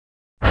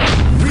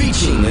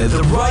Crushing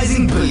the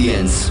rising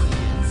billions.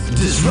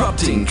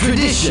 Disrupting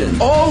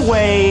tradition.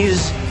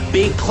 Always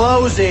be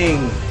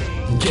closing.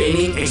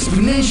 Gaining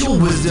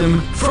exponential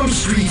wisdom from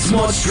street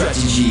smart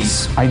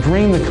strategies. I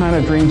dream the kind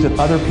of dreams that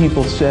other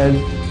people said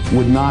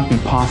would not be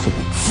possible.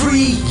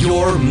 Free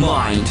your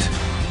mind.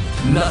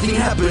 Nothing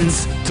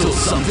happens till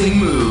something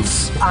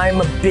moves. I'm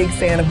a big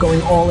fan of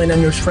going all in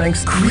on your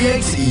strengths.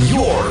 Create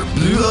your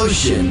blue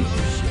ocean.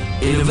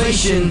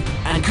 Innovation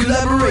and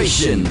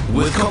collaboration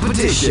with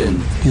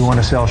competition. Do you want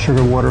to sell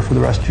sugar water for the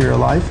rest of your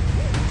life?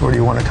 Or do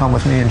you want to come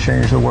with me and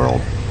change the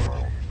world?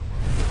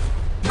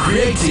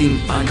 Creating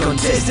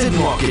uncontested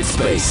market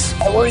space.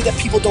 I worry that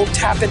people don't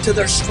tap into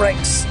their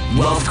strengths.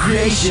 Wealth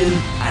creation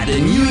and a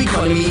new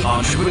economy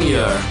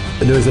entrepreneur.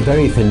 There is a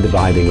very thin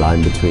dividing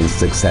line between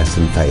success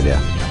and failure.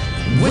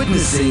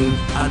 Witnessing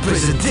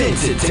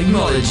unprecedented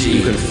technology.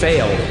 You can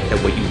fail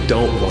at what you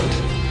don't want,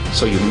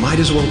 so you might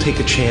as well take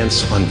a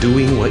chance on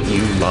doing what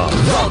you love.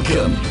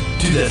 Welcome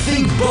to the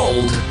Think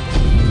Bold,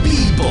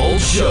 Be Bold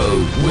Show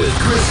with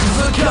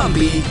Christopher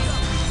Cumby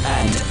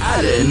and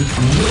Alan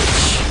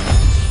Witch.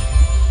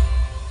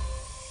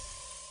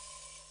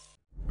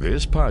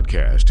 This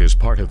podcast is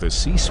part of the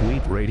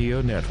C-Suite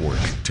Radio Network,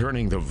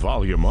 turning the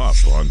volume up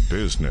on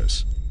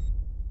business.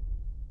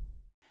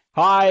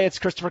 Hi, it's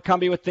Christopher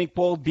Cumby with Think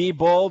Bold, Be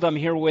Bold. I'm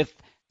here with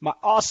my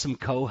awesome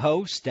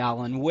co-host,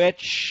 Alan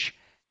Witch.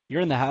 You're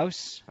in the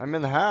house. I'm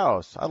in the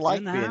house. I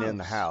like being in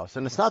the house.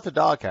 And it's not the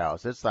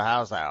doghouse. It's the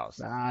house.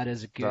 That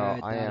is good. So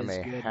I am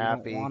a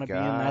happy guy. Want to be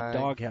in that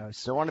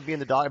doghouse. Don't want to be in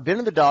the dog. I've been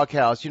in the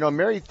doghouse. You know,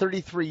 married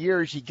 33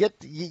 years. You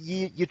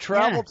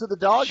travel to the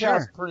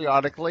doghouse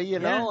periodically, you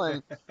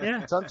know,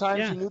 and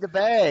sometimes you need a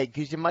bag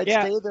because you might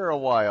stay there a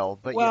while.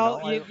 But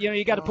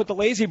you got to put the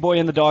lazy boy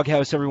in the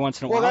doghouse every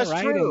once in a while, right?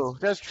 That's true.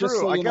 That's true. Just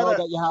so you know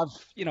that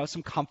you have,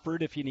 some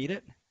comfort if you need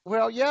it.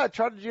 Well, yeah, I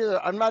try to do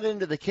that. I'm not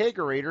into the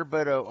kegerator,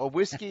 but a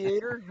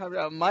whiskey-ator.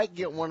 I might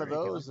get one of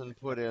those and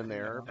put in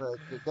there, but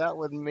that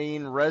would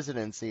mean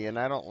residency, and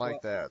I don't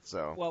like that.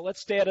 So. Well, let's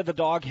stay out of the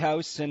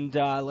doghouse and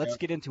let's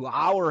get into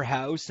our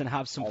house and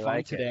have some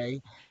fun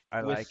today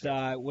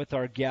with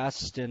our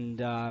guest.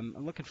 And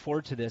I'm looking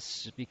forward to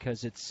this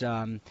because it's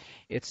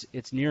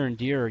near and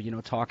dear.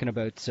 Talking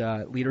about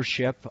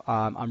leadership.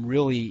 I'm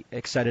really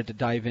excited to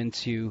dive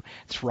into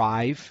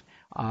Thrive.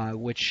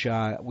 Which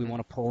we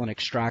want to pull and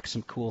extract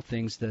some cool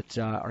things that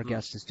our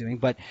guest is doing.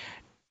 But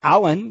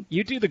Alan,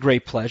 you do the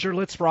great pleasure.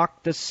 Let's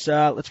rock this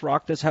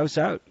house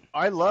out.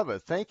 I love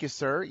it. Thank you,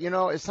 sir.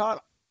 It's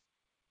not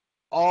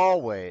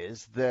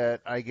always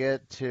that I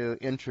get to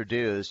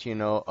introduce,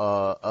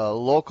 a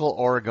local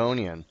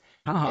Oregonian.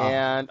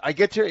 And I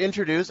get to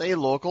introduce a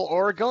local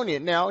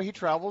Oregonian. Now, he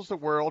travels the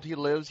world. He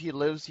lives,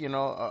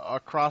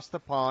 across the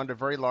pond, a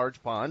very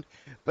large pond.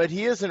 But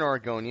he is an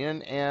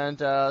Oregonian, and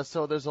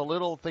so there's a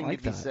little thing to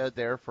be said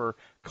there for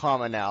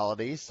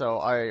commonality. So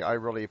I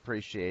really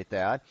appreciate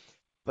that.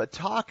 But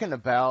talking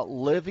about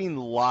living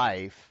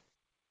life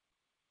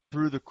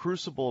through the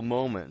crucible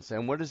moments,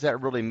 and what does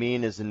that really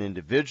mean as an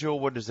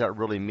individual? What does that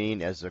really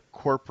mean as a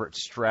corporate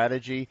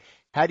strategy?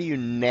 How do you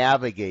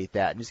navigate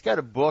that? And he's got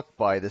a book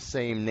by the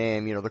same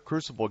name, The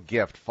Crucible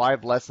Gift,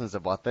 5 Lessons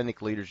of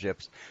Authentic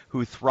Leaderships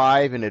Who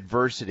Thrive in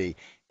Adversity.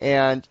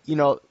 And,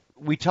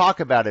 we talk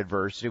about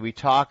adversity, we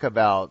talk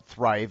about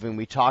thriving,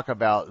 we talk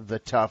about the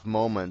tough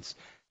moments,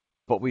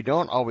 but we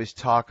don't always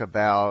talk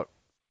about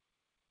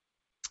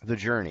the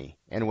journey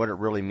and what it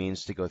really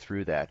means to go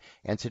through that.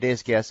 And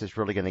today's guest is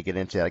really going to get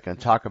into that. I'm going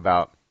to talk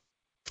about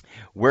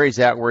where he's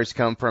at, where he's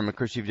come from. And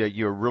Chris, you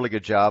do a really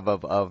good job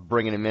of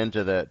bringing him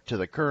into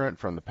the current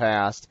from the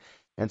past.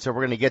 And so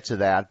we're going to get to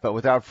that. But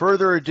without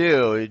further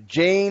ado,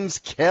 James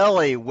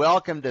Kelly,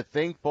 welcome to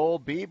Think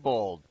Bold, Be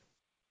Bold.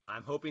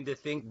 I'm hoping to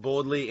think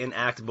boldly and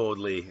act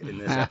boldly in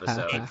this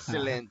episode.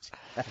 Excellent.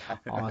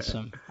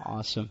 Awesome.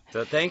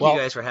 So thank you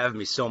guys for having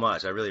me so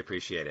much. I really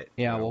appreciate it.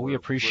 Yeah, well, we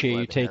appreciate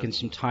you taking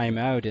some time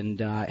out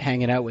and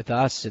hanging out with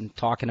us and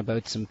talking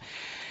about some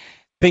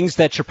things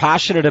that you're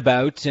passionate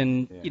about.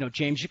 And,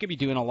 James, you could be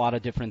doing a lot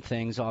of different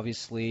things,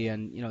 obviously.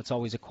 And, it's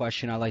always a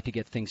question I like to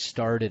get things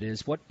started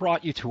is what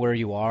brought you to where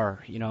you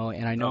are,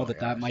 and I know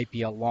that might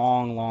be a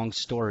long, long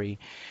story.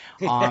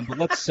 But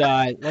let's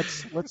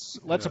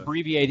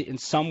abbreviate it in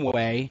some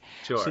way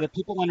so that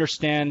people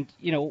understand,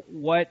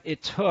 what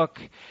it took,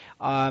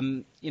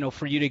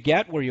 for you to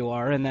get where you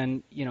are, and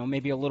then,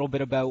 maybe a little bit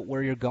about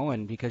where you're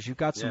going, because you've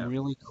got some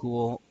really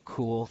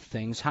cool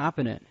things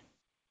happening.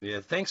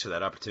 Yeah, thanks for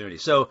that opportunity.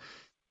 So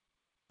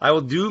I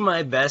will do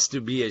my best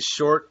to be as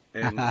short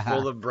and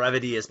full of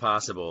brevity as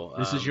possible.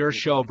 This is your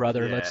show,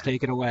 brother. Yeah. Let's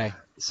take it away.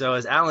 So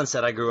as Alan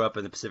said, I grew up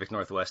in the Pacific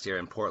Northwest here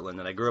in Portland,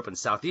 and I grew up in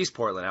southeast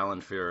Portland,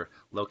 Alan, for your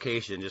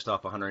location, just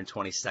off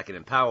 122nd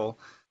and Powell.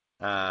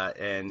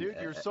 Dude,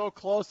 you're so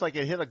close I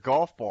could hit a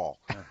golf ball.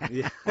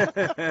 If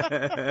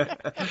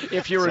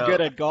you were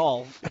good at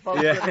golf. If I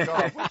was good at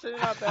golf. Which you're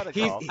not bad at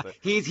golf.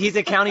 He's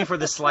accounting for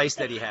the slice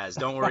that he has.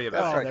 Don't worry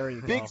about it. There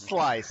you go. Big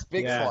slice.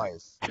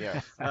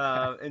 Yeah.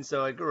 And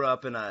so I grew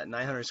up in a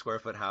 900 square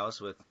foot house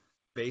with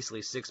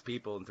basically 6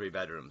 people and 3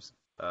 bedrooms.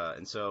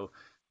 And so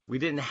we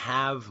didn't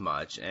have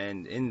much,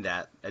 and in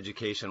that,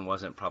 education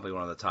wasn't probably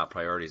one of the top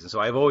priorities. And so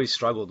I've always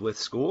struggled with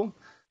school.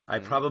 I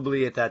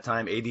probably, at that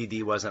time,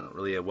 ADD wasn't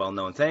really a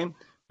well-known thing,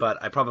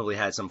 but I probably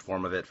had some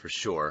form of it for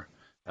sure,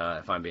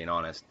 if I'm being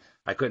honest.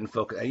 I couldn't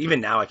focus. Even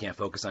now, I can't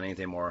focus on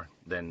anything more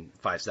than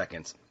 5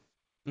 seconds.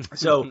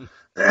 So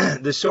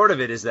the short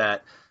of it is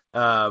that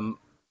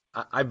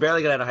I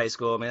barely got out of high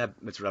school. I mean,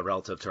 it's a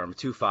relative term,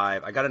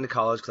 2.5. I got into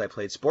college because I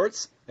played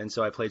sports, and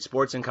so I played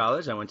sports in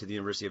college. I went to the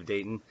University of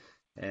Dayton,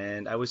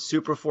 and I was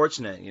super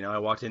fortunate. You know, I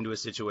walked into a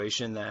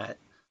situation that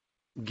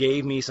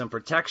gave me some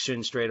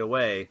protection straight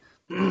away,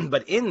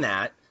 but in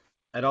that,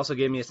 it also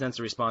gave me a sense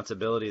of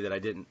responsibility that I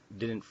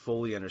didn't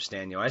fully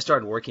understand. You know, I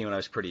started working when I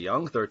was pretty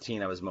young,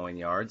 13. I was mowing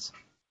yards,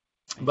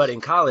 but in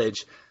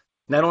college,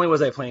 not only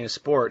was I playing a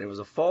sport, it was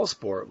a fall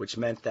sport, which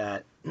meant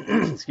that,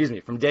 excuse me,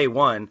 from day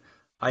one,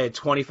 I had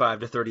 25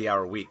 to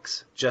 30-hour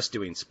weeks just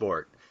doing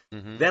sport.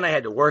 Then I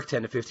had to work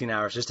 10 to 15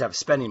 hours just to have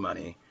spending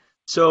money.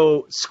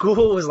 So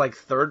school was like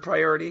third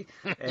priority,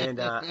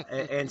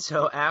 and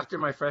so after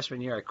my freshman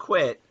year, I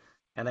quit,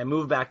 and I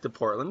moved back to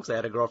Portland because I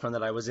had a girlfriend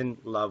that I was in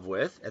love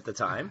with at the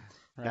time.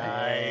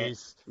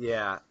 Nice.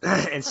 Yeah,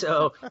 and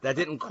so that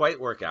didn't quite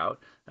work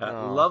out.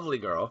 Lovely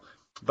girl,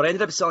 but I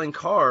ended up selling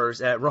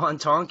cars at Ron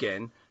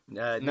Tonkin,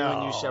 new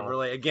and used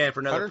Chevrolet, again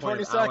for another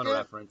point of Alan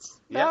reference.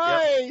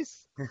 Nice.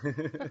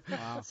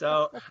 Wow.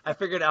 So I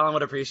figured Alan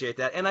would appreciate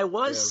that. And I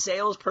was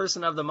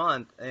salesperson of the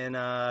month in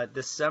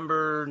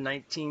December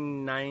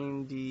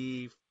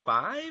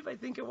 1995, I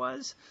think it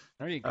was.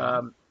 There you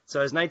go. So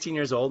I was 19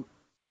 years old.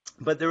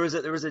 But there was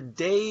a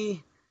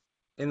day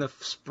in the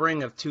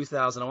spring of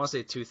 2000, I want to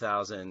say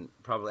 2000,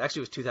 probably,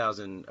 actually it was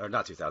 2000, or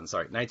not 2000,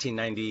 sorry,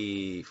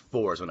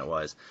 1994 is when it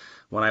was,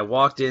 when I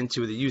walked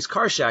into the used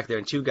car shack there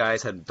and two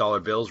guys had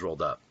dollar bills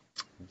rolled up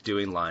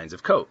doing lines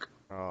of Coke.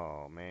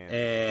 Oh, man.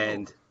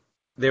 And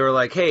they were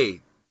like,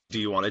 hey, do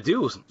you want to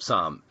do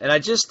some? And I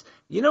just,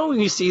 you know when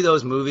you see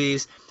those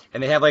movies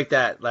and they have like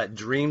that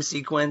dream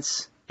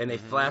sequence and they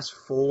flash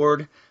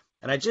forward,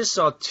 and I just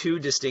saw two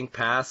distinct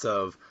paths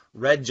of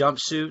red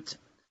jumpsuit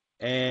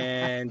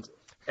and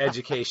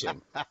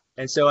education.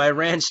 And so I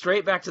ran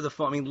straight back to the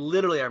phone. I mean,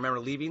 literally, I remember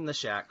leaving the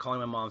shack, calling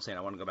my mom saying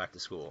I want to go back to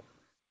school.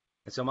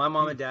 And so my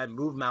mom and dad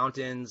moved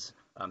mountains,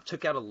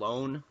 took out a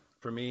loan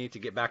for me to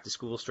get back to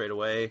school straight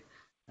away.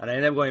 And I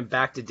ended up going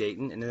back to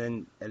Dayton.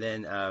 And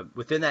then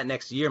within that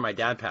next year, my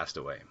dad passed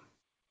away.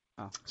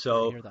 Oh,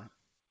 so, I hear that.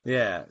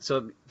 Yeah.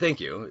 So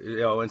thank you. You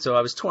know, and so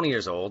I was 20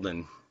 years old,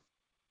 and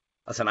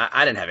listen,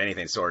 I didn't have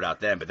anything sorted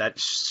out then, but that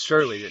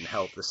surely didn't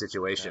help the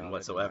situation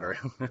whatsoever.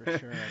 For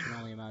sure, I can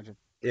only imagine.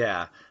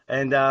 Yeah,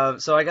 and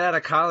so I got out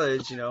of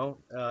college, you know,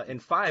 in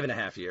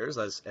 5.5 years,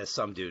 as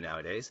some do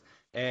nowadays.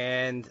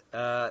 And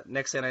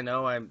next thing I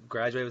know, I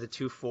graduated with a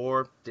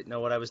 2.4, didn't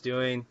know what I was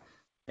doing.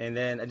 And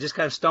then I just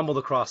kind of stumbled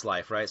across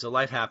life, right? So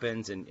life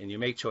happens, and you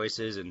make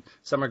choices, and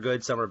some are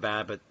good, some are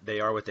bad, but they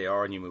are what they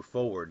are, and you move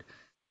forward.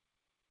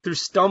 Through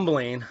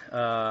stumbling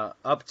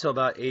up till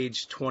about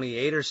age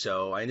 28 or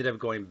so, I ended up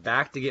going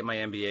back to get my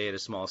MBA at a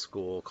small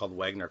school called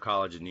Wagner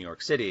College in New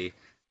York City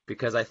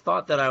because I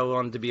thought that I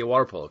wanted to be a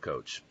water polo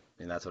coach.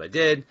 And that's what I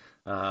did,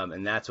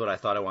 and that's what I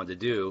thought I wanted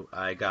to do.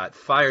 I got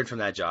fired from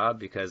that job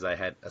because I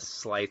had a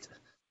slight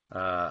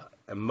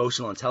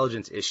emotional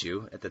intelligence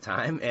issue at the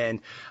time,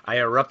 and I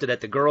erupted at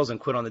the girls and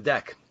quit on the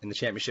deck in the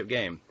championship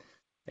game.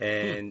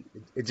 And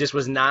it just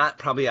was not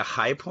probably a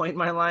high point in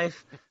my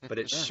life, but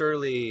it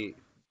surely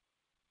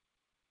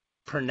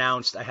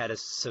pronounced I had a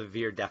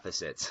severe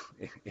deficit.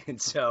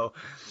 and so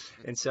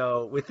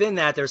within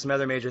that, there were some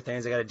other major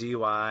things. I got a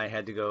DUI, I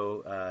had to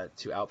go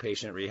to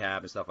outpatient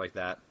rehab and stuff like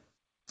that.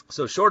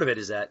 So short of it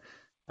is that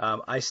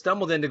I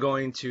stumbled into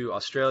going to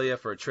Australia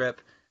for a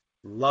trip,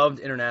 loved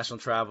international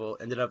travel,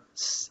 ended up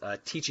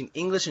teaching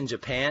English in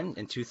Japan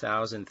in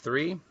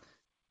 2003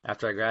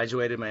 after I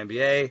graduated my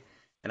MBA,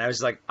 and I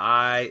was like,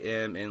 I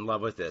am in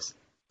love with this.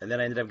 And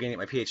then I ended up getting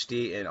my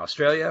PhD in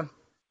Australia.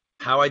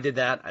 How I did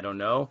that, I don't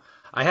know.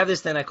 I have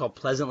this thing I call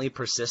pleasantly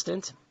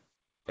persistent.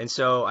 And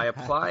so I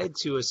applied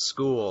to a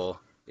school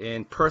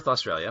in Perth,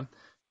 Australia,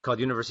 called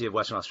University of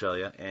Western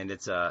Australia, and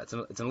it's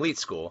an elite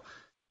school.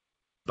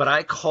 But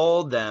I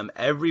called them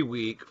every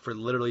week for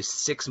literally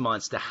 6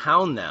 months to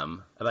hound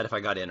them about if I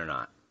got in or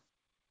not.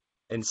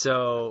 And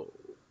so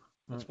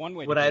that's one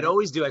way what I'd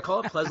always do, I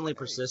call it pleasantly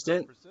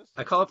persistent.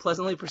 I call it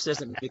pleasantly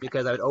persistent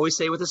because I would always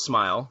say with a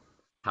smile,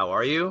 how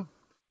are you?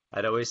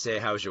 I'd always say,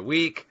 how's your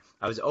week?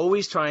 I was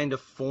always trying to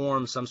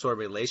form some sort of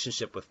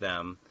relationship with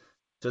them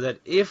so that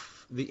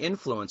if the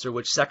influencer,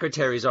 which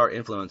secretaries are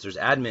influencers,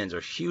 admins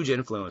are huge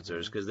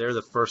influencers because they're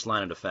the first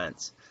line of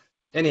defense.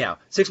 Anyhow,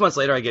 6 months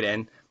later, I get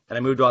in and I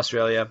move to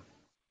Australia,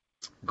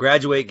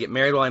 graduate, get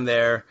married while I'm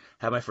there,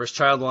 have my first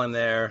child while I'm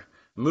there,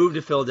 move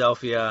to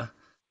Philadelphia,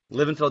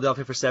 live in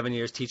Philadelphia for 7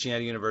 years, teaching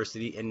at a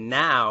university, and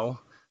now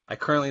I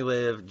currently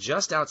live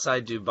just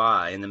outside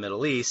Dubai in the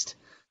Middle East,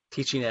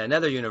 teaching at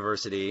another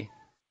university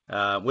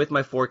with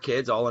my 4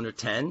 kids, all under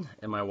 10,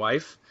 and my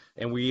wife.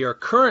 And we are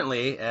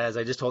currently, as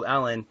I just told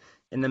Alan,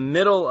 in the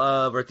middle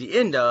of, or at the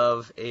end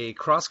of, a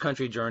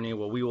cross-country journey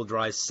where we will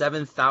drive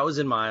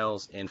 7,000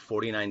 miles in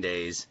 49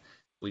 days.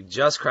 We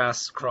just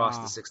crossed the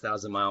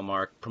 6,000-mile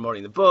mark,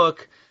 promoting the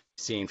book,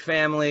 seeing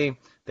family,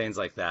 things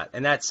like that.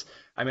 And that's,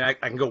 I mean, I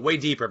can go way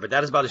deeper, but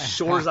that is about as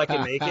short as I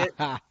can make it.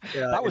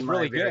 That was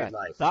really good.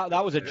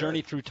 That was a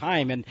journey through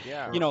time. And,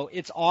 you know,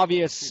 it's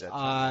obvious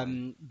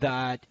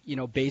that, you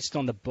know, based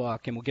on the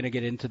book, and we're going to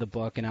get into the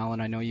book, and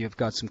Alan, I know you've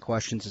got some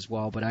questions as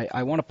well, but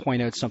I want to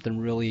point out something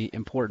really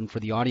important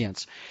for the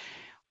audience.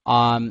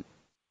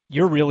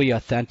 You're really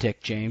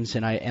authentic, James,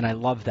 and I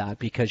love that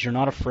because you're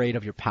not afraid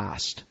of your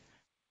past.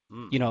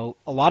 You know,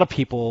 a lot of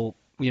people,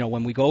 you know,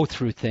 when we go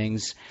through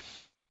things,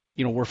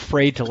 you know, we're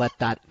afraid to let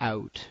that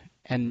out.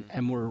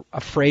 And we're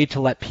afraid to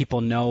let people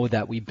know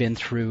that we've been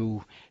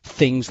through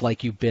things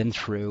like you've been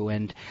through.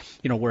 And,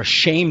 you know, we're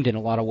ashamed in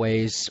a lot of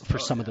ways for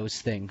some of those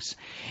things.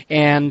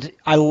 And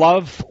I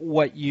love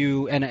what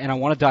you, and I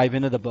want to dive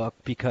into the book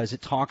because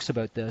it talks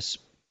about this,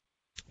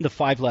 the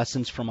 5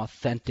 lessons from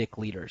authentic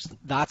leaders.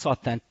 That's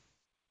authentic.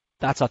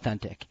 That's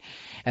authentic.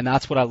 And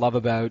that's what I love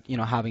about, you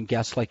know, having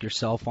guests like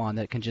yourself on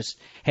that can just,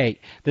 hey,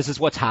 this is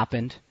what's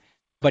happened,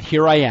 but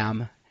here I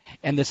am,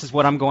 and this is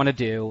what I'm going to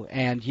do.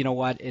 And you know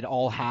what? It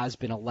all has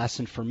been a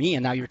lesson for me,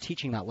 and now you're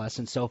teaching that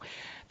lesson. So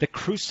The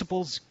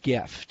Crucible's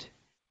Gift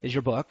is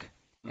your book,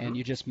 and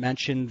you just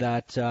mentioned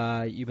that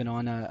you've been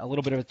on a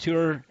little bit of a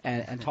tour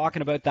and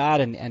talking about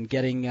that and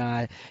getting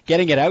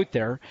it out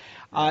there.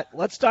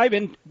 Let's dive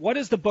in. What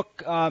is the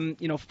book,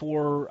 you know,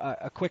 for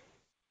a quick,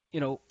 you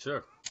know,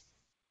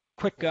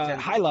 quick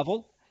high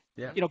level,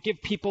 you know,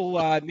 give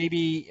people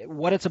maybe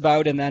what it's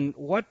about, and then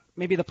what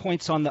maybe the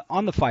points on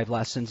the 5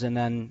 lessons, and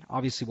then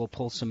obviously we'll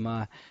pull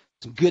some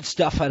good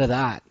stuff out of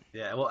that.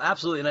 Yeah, well,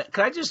 absolutely. And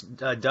can I just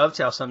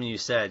dovetail something you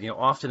said? You know,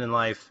 often in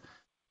life,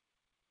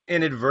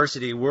 in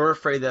adversity, we're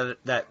afraid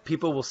that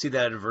people will see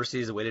that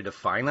adversity as a way to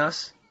define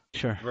us,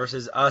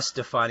 versus us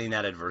defining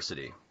that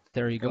adversity.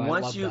 There you go.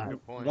 And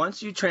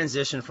once you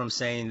transition from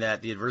saying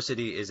that the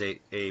adversity is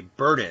a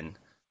burden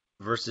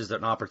versus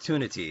an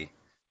opportunity.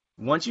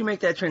 Once you make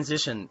that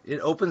transition,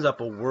 it opens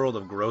up a world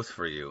of growth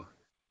for you.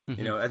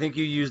 You know, I think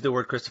you used the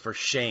word, Christopher,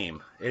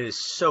 shame. It is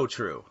so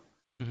true.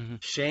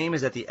 Shame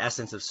is at the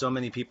essence of so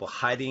many people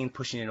hiding,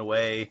 pushing it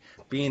away,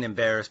 being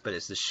embarrassed, but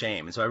it's the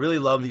shame. And so I really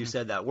love that you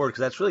said that word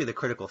because that's really the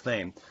critical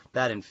thing,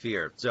 that and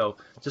fear. So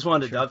just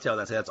wanted to dovetail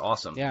that and say that's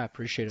awesome. Yeah, I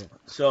appreciate it.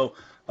 So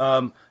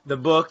the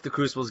book, The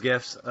Crucible's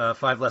Gifts,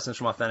 5 Lessons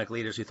from Authentic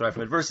Leaders Who Thrive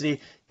from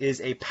Adversity,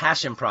 is a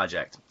passion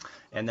project.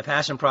 And the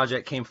passion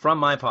project came from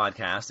my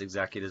podcast,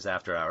 Executives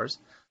After Hours,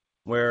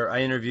 where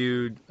I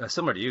interviewed,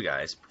 similar to you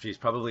guys,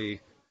 probably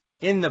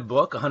in the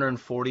book,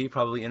 140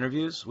 probably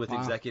interviews with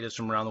executives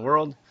from around the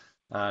world.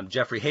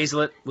 Jeffrey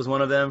Hazlett was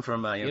one of them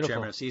from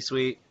chairman of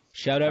C-Suite.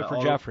 Shout out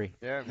for Jeffrey.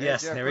 Yeah,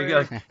 yes, Jeffrey. there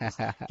we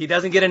go. He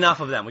doesn't get enough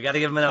of them. We got to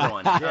give him another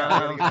one.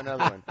 Yeah, we got to give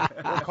him another one.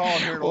 We'll call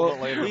him here a little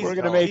bit later. We're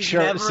going to make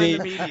sure. He's never in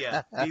the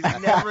media.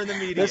 He's never in the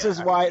media. This is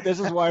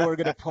why we're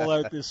going to pull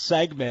out this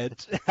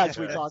segment as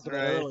we talked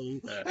about earlier,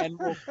 and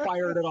we'll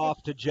fire it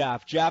off to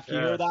Jeff. Jeff, you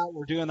hear that?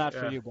 We're doing that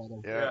for you, brother.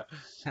 Yeah.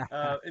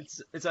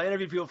 I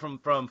interviewed people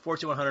from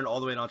Fortune 100 all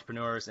the way to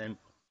entrepreneurs, and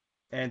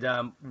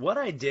what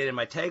I did, and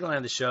my tagline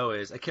of the show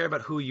is, I care about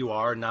who you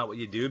are, not what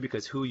you do,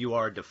 because who you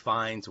are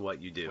defines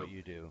what you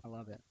do. I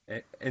love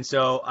it. And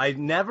so I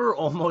never,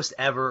 almost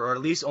ever, or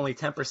at least only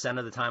 10%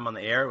 of the time on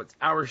the air, with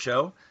our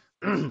show,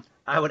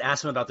 I would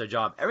ask them about their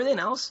job. Everything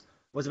else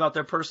was about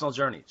their personal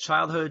journey,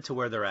 childhood to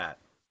where they're at.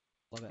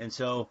 Love it. And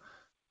so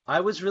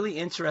I was really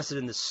interested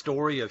in the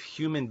story of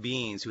human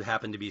beings who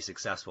happen to be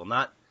successful,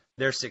 not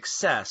their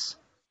success,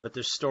 but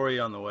their story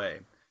on the way.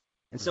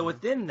 And so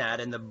within that,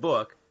 in the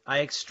book, I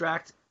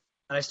extract,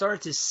 and I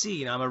started to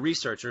see, I'm a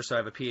researcher, so I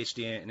have a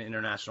PhD in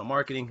international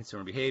marketing,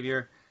 consumer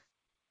behavior,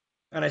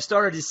 and I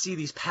started to see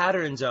these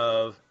patterns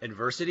of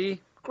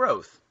adversity,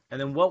 growth,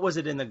 and then what was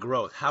it in the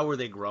growth? How were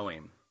they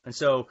growing? And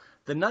so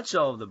the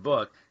nutshell of the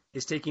book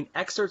is taking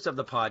excerpts of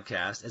the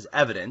podcast as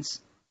evidence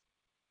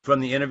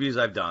from the interviews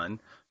I've done,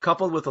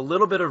 coupled with a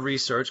little bit of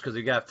research, because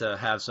you have to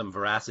have some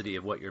veracity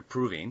of what you're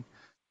proving,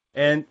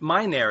 and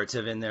my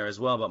narrative in there as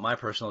well about my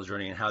personal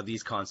journey and how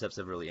these concepts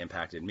have really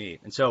impacted me.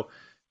 And so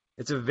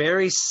it's a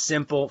very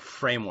simple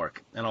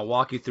framework, and I'll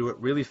walk you through it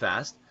really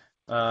fast.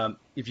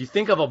 If you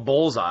think of a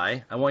bullseye,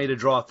 I want you to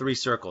draw 3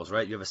 circles,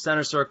 right? You have a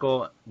center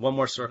circle, one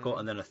more circle,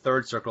 and then a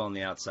third circle on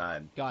the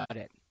outside. Got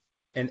it.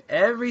 And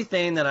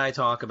everything that I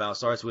talk about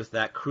starts with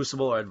that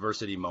crucible or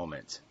adversity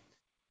moment.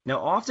 Now,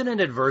 often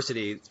in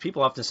adversity,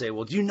 people often say,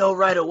 well, do you know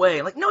right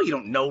away? Like, no, you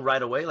don't know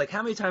right away. Like,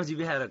 how many times have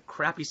you had a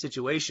crappy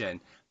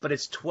situation, but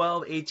it's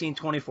 12, 18,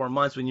 24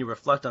 months when you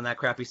reflect on that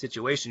crappy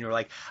situation, you're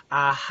like,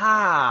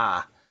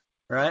 aha,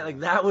 right? Like,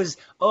 that was,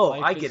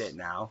 I get it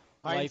now.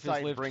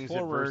 Hindsight brings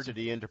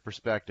adversity into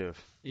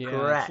perspective. Yeah,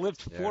 correct.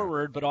 Flipped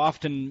forward, but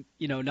often,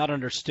 not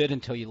understood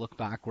until you look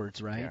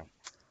backwards, right?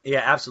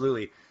 Yeah,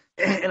 absolutely.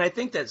 And I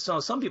think that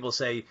some people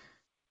say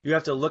you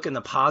have to look in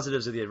the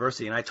positives of the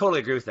adversity, and I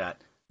totally agree with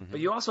that. But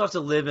you also have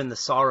to live in the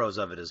sorrows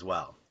of it as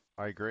well.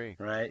 I agree.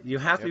 Right? You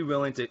have to be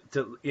willing to,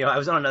 I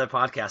was on another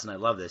podcast and I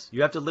love this.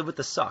 You have to live with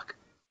the suck.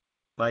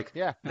 Like,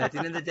 at the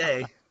end of the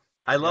day,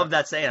 I love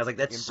that saying. I was like,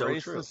 that's so true.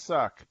 Embrace the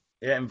suck.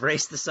 Yeah,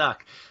 embrace the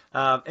suck.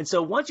 And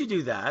so once you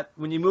do that,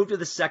 when you move to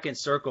the second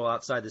circle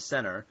outside the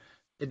center,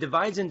 it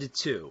divides into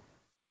two.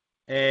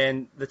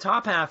 And the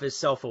top half is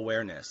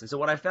self-awareness. And so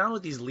what I found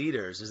with these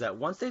leaders is that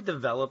once they've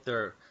developed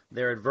their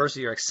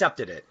adversity or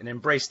accepted it and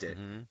embraced it,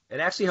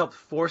 it actually helped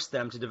force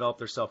them to develop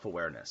their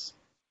self-awareness.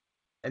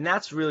 And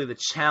that's really the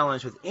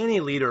challenge with any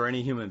leader or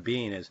any human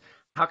being is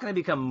how can I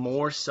become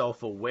more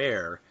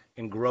self-aware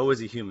and grow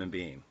as a human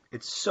being?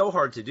 It's so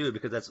hard to do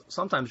because that's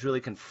sometimes really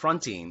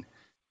confronting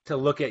to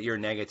look at your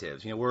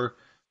negatives. We're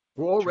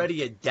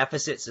already a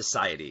deficit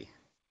society,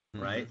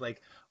 right? Like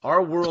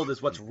our world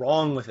is what's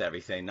wrong with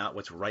everything, not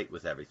what's right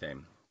with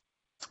everything.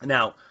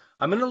 Now,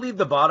 I'm going to leave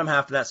the bottom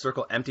half of that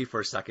circle empty for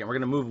a second. We're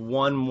going to move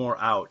one more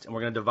out, and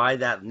we're going to divide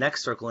that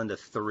next circle into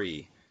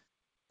 3.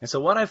 And so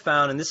what I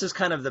found, and this is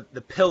kind of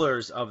the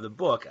pillars of the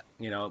book,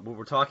 what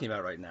we're talking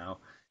about right now,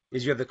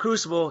 is you have the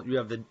crucible, you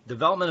have the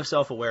development of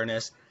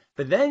self-awareness,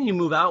 but then you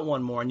move out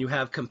one more and you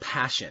have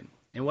compassion.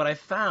 And what I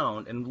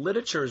found, and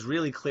literature is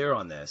really clear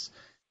on this,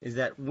 is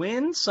that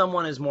when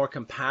someone is more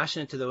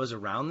compassionate to those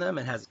around them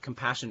and has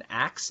compassion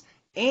acts,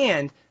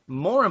 and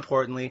more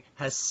importantly,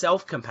 has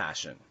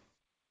self-compassion,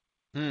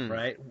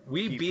 right?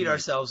 We beat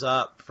ourselves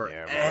up for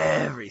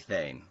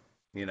everything,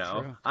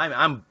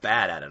 I'm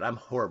bad at it. I'm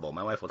horrible.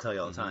 My wife will tell you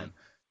all the time.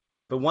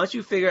 But once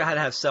you figure out how to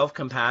have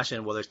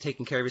self-compassion, whether it's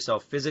taking care of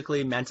yourself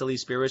physically, mentally,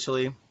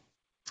 spiritually,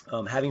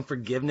 having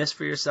forgiveness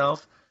for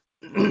yourself,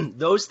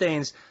 those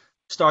things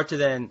start to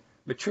then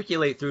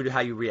matriculate through to how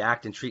you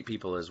react and treat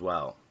people as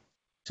well.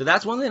 So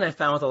that's one thing I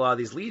found with a lot of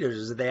these leaders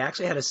is that they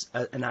actually had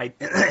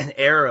an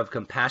air of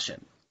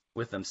compassion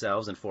with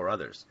themselves and for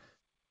others.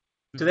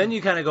 So then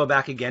you kind of go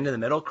back again to the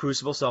middle,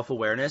 crucible,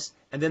 self-awareness,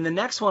 and then the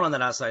next one on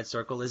that outside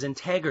circle is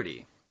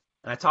integrity.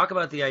 And I talk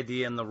about the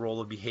idea and the role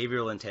of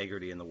behavioral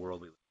integrity in the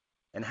world we live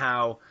in, and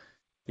how,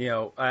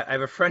 I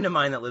have a friend of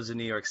mine that lives in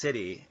New York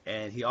City,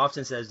 and he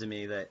often says to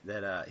me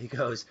that he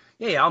goes,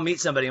 I'll meet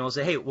somebody and we'll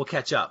say, hey, we'll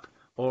catch up,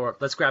 or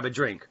let's grab a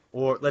drink,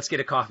 or let's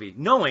get a coffee,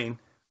 knowing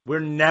we're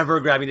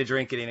never grabbing a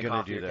drink, getting a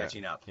coffee, or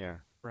catching up. Yeah.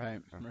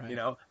 Right.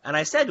 And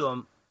I said to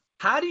him,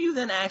 how do you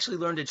then actually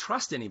learn to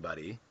trust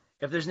anybody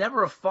if there's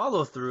never a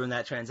follow-through in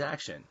that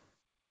transaction?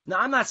 Now,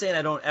 I'm not saying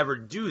I don't ever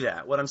do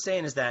that. What I'm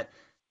saying is that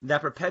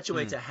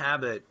perpetuates a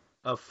habit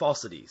of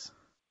falsities.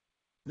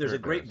 There's a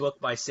great book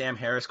by Sam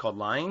Harris called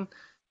Lying,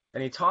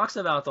 and he talks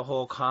about the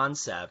whole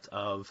concept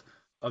of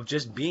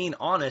just being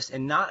honest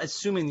and not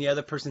assuming the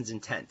other person's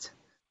intent.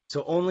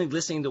 So only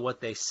listening to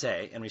what they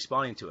say and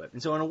responding to it.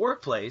 And so in a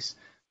workplace,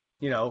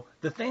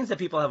 the things that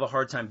people have a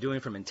hard time doing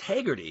from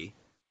integrity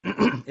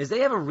is they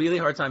have a really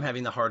hard time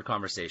having the hard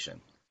conversation.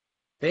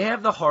 They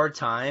have the hard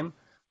time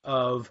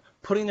of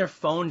putting their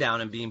phone down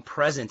and being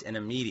present in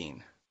a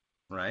meeting,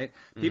 right?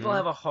 People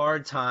have a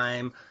hard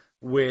time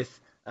with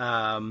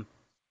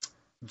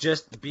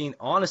just being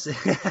honest.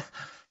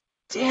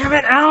 Damn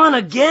it, Alan,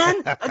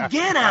 again?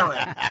 Again,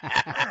 Alan.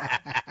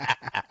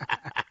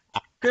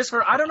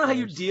 Christopher, I don't know how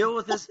you deal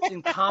with this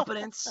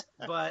incompetence,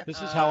 but...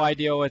 This is how I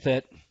deal with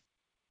it.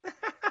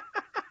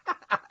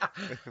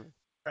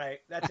 Right,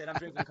 that's it. I'm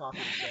drinking coffee.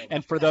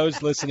 And for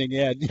those listening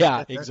in,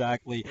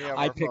 exactly.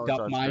 I picked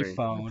up my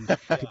phone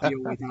to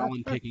deal with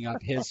Alan picking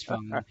up his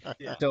phone.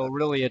 Yeah. So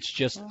really, it's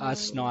just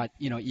us not,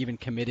 even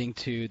committing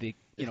to the,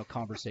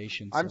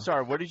 conversation. So. I'm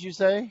sorry. What did you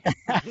say?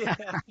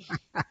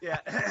 Yeah.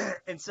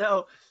 And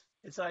so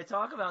I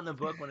talk about in the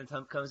book when it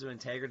comes to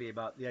integrity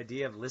about the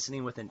idea of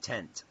listening with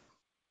intent.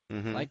 I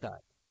like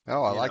that.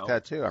 Oh, I like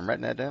that too. I'm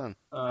writing that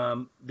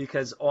down.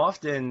 Because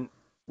often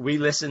we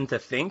listen to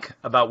think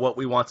about what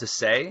we want to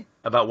say,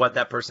 about what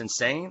that person's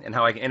saying, and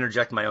how I can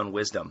interject my own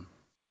wisdom.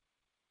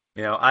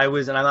 And I'm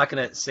not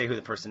going to say who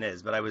the person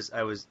is, but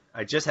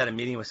I just had a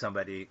meeting with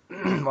somebody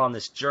on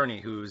this journey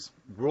who's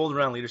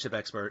world-renowned leadership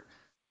expert,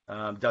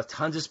 does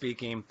tons of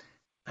speaking,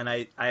 and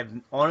I've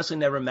honestly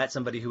never met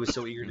somebody who was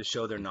so eager to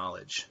show their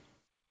knowledge.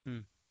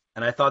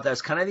 And I thought that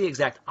was kind of the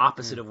exact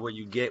opposite of what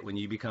you get when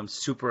you become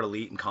super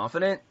elite and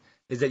confident,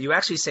 is that you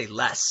actually say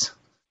less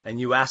and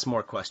you ask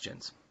more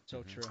questions.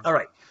 So true. All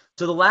right.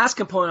 So the last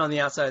component on the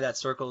outside of that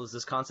circle is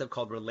this concept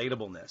called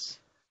relatableness.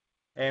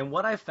 And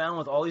what I found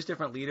with all these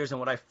different leaders and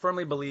what I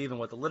firmly believe and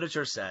what the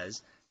literature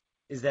says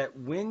is that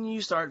when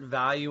you start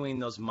valuing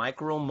those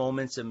micro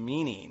moments of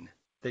meaning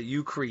that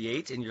you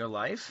create in your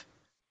life,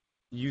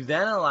 you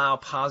then allow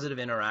positive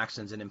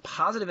interactions. And in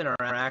positive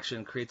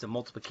interaction creates a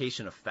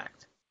multiplication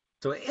effect.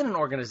 So in an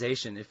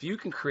organization, if you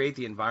can create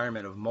the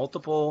environment of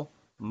multiple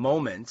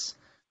moments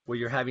where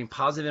you're having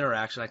positive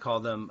interaction, I call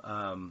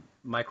them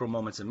micro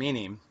moments of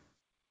meaning,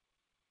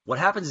 what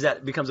happens is that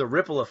it becomes a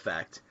ripple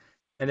effect,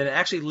 and then it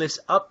actually lifts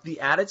up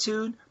the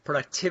attitude,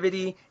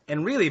 productivity,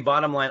 and really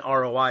bottom line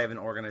ROI of an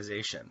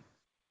organization.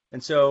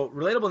 And so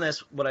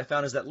relatableness, what I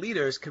found is that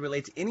leaders could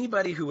relate to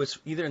anybody who was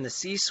either in the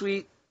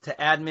C-suite, to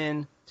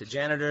admin, to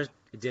janitors.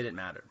 It didn't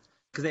matter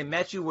because they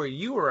met you where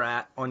you were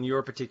at on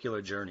your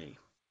particular journey.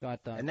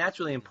 Got that. And that's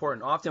really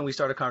important. Often we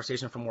start a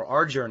conversation from where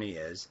our journey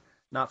is,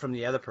 not from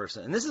the other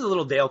person. And this is a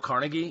little Dale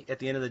Carnegie at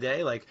the end of the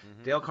day. Like,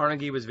 Dale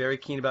Carnegie was very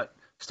keen about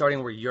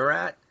starting where you're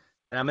at,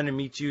 and I'm going to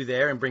meet you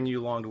there and bring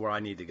you along to where I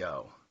need to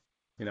go,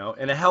 in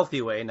a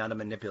healthy way, not a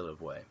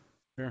manipulative way.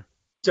 Sure.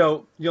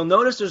 So you'll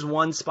notice there's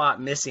one spot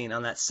missing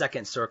on that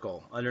second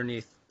circle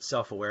underneath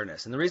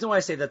self-awareness. And the reason why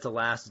I say that to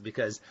last is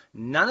because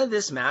none of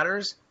this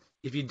matters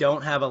if you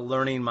don't have a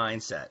learning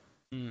mindset.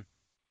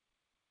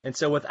 And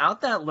so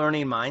without that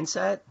learning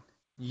mindset,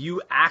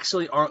 you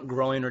actually aren't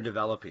growing or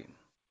developing.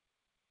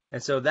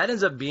 And so that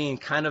ends up being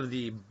kind of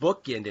the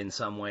bookend in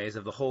some ways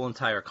of the whole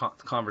entire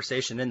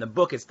conversation. In the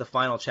book, it's the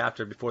final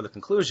chapter before the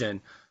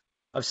conclusion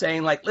of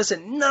saying, like,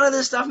 listen, none of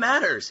this stuff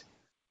matters.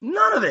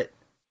 None of it.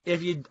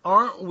 If you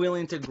aren't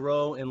willing to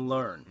grow and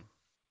learn.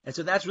 And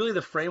so that's really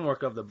the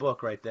framework of the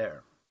book right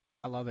there.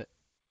 I love it.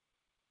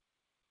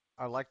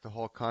 I like the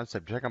whole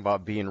concept. You're talking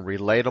about being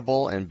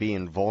relatable and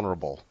being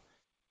vulnerable.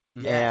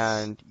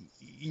 Yes. And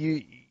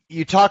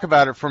you talk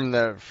about it from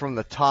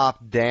the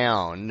top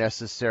down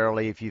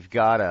necessarily. If you've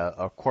got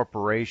a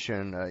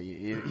corporation,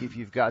 if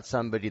you've got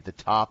somebody at the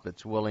top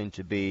that's willing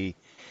to be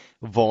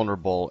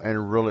vulnerable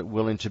and really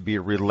willing to be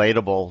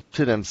relatable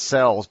to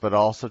themselves, but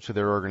also to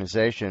their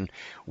organization,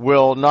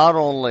 will not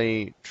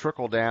only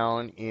trickle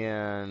down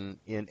in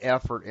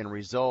effort and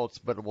results,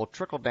 but it will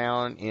trickle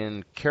down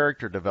in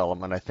character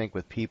development, I think,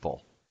 with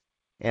people.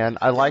 And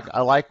I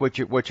like what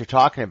you're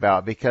talking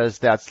about, because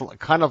that's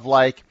kind of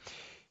like,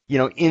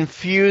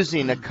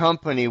 infusing a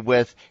company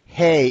with,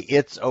 hey,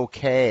 it's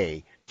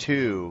okay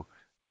to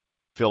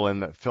fill in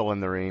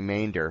the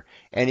remainder,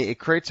 and it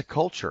creates a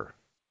culture.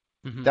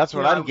 That's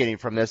what I'm getting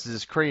from this,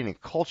 is creating a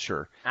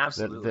culture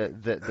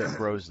that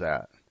grows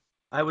that.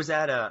 I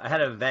had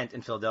an event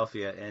in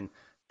Philadelphia, and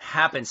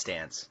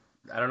happenstance,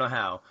 I don't know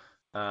how,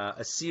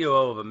 a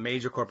COO of a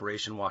major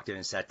corporation walked in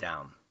and sat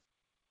down.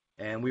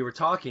 And we were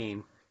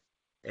talking,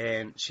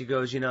 and she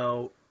goes,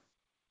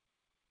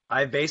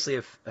 I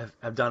basically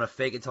have done a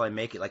fake it till I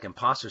make it, like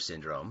imposter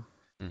syndrome.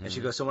 And she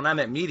goes, so when I'm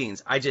at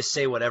meetings, I just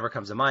say whatever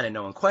comes to mind and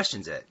no one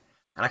questions it.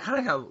 And I kind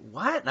of go,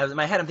 what? And in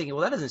my head, I'm thinking,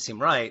 well, that doesn't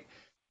seem right.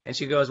 And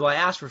she goes, well, I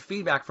asked for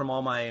feedback from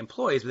all my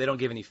employees, but they don't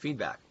give any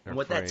feedback. And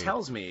what that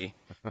tells me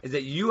is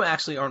that you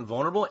actually aren't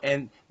vulnerable,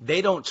 and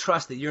they don't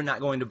trust that you're not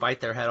going to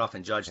bite their head off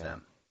and judge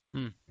them.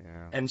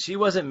 And she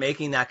wasn't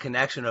making that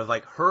connection of,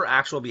 like, her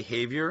actual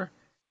behavior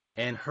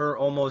and her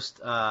almost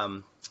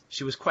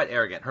she was quite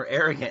arrogant. Her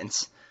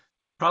arrogance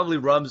probably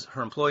rubs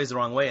her employees the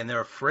wrong way, and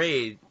they're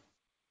afraid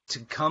to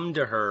come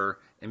to her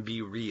and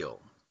be real.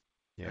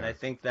 And I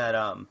think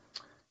that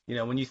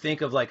when you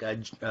think of like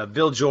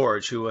Bill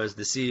George, who was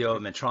the CEO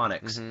of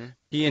Medtronic,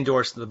 he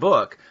endorsed the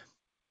book.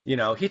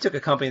 He took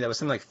a company that was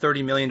something like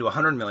 30 million to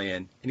 100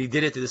 million, and he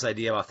did it through this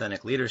idea of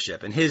authentic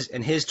leadership. And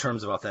his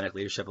terms of authentic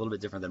leadership, a little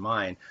bit different than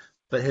mine.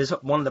 But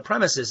one of the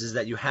premises is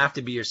that you have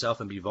to be yourself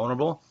and be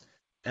vulnerable.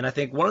 And I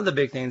think one of the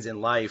big things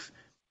in life,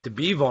 to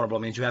be vulnerable,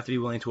 means you have to be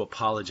willing to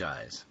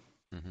apologize.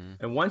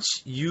 And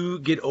once you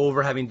get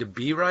over having to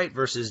be right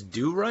versus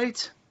do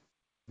right,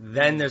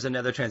 then there's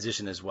another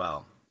transition as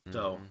well.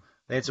 So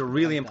it's a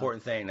really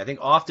important thing. I think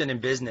often in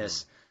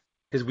business,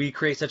 because we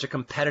create such a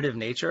competitive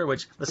nature,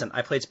 which, listen,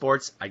 I played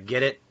sports. I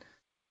get it.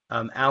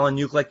 Alan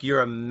Uklik,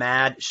 you're a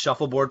mad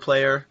shuffleboard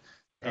player.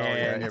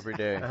 Every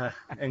day.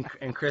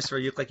 And Christopher,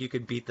 you look like you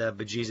could beat the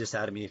bejesus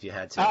out of me if you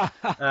had to.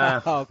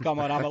 Oh, come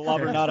on. I'm a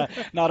lover,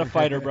 not a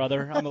fighter,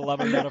 brother. I'm a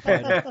lover, not a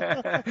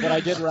fighter. But I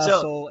did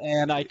wrestle,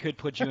 and I could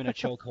put you in a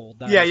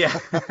chokehold.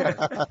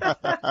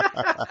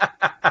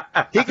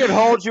 He could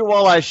hold you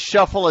while I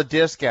shuffle a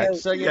disc at.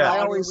 So,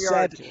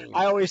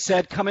 I always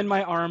said, come in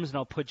my arms, and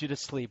I'll put you to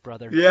sleep,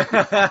 brother. But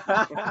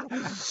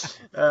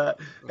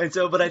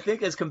I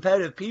think as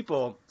competitive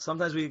people,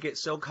 sometimes we get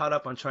so caught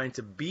up on trying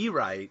to be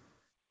right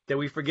that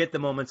we forget the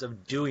moments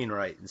of doing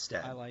right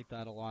instead. I like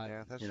that a lot.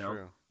 Yeah, that's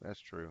true. That's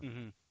true.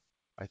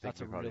 I think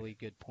that's a really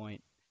good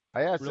point.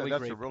 That's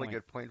a really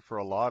good point for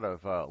a lot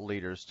of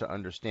leaders to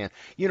understand.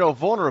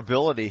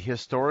 Vulnerability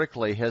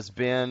historically has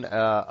been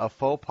a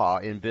faux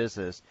pas in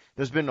business.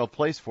 There's been no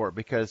place for it,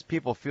 because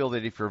people feel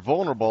that if you're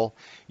vulnerable,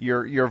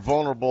 you're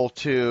vulnerable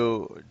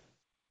to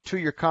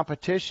your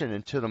competition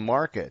and to the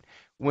market.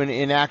 When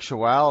in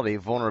actuality,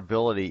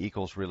 vulnerability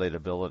equals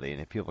relatability,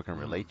 and if people can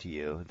relate to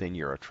you, then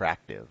you're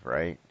attractive,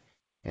 right?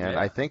 And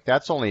I think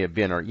that's only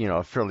been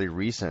a fairly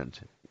recent,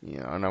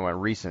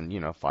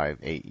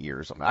 5-8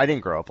 years. I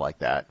didn't grow up like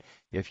that.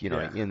 If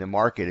in the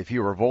market, if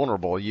you were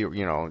vulnerable,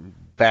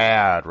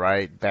 bad,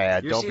 right?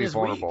 Bad. Don't be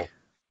vulnerable. Weak.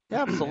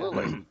 Yeah,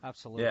 absolutely.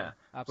 Absolutely. Yeah.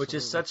 Absolutely. Which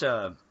is such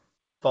a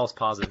false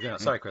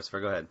positive. Sorry, Christopher.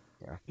 Go ahead.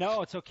 Yeah.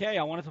 No, it's okay.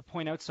 I wanted to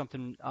point out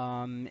something,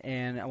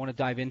 and I want to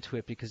dive into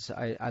it because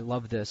I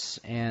love this.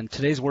 And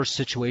today's worst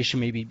situation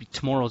may be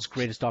tomorrow's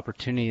greatest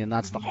opportunity, and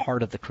that's the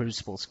heart of the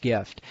Crucible's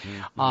gift.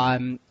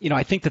 I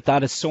think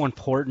that is so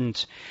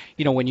important.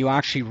 When you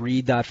actually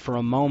read that for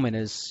a moment,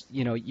 is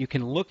you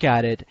can look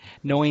at it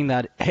knowing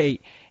that,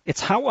 hey,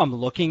 it's how I'm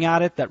looking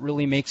at it that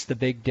really makes the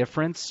big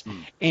difference.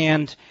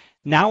 And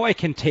now I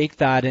can take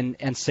that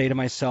and say to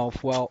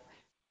myself, well,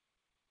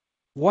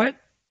 what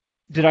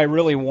did I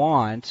really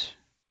want?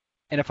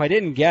 And if I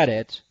didn't get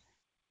it,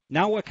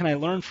 now what can I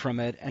learn from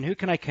it, and who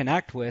can I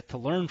connect with to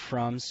learn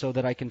from so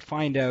that I can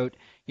find out,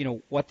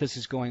 what this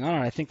is going on?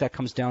 And I think that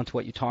comes down to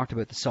what you talked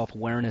about, the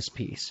self-awareness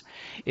piece,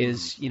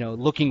 is,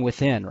 looking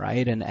within,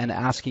 right, and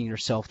asking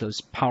yourself those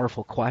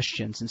powerful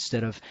questions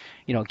instead of,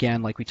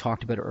 again, like we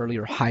talked about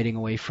earlier, hiding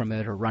away from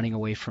it or running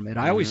away from it.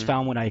 I always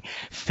found when I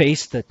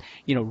faced the,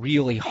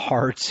 really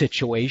hard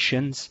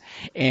situations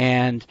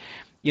and,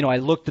 I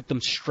looked at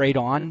them straight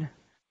on,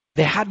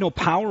 they had no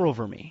power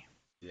over me.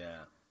 Yeah.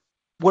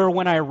 Where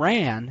when I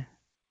ran,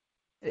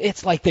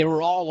 it's like they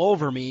were all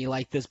over me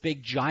like this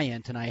big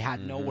giant and I had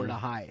nowhere to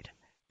hide.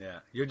 Yeah.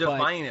 You're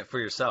defining it for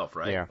yourself,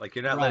 right? Yeah. Like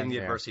you're not letting the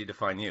adversity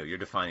define you. You're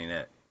defining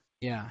it.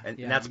 Yeah. And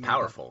that's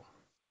powerful.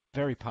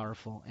 Very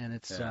powerful, and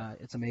it's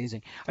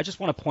amazing. I just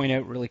want to point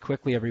out really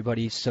quickly,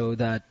 everybody, so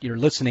that you're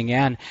listening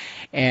in,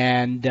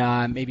 and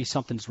maybe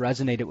something's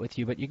resonated with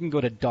you, but you can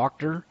go to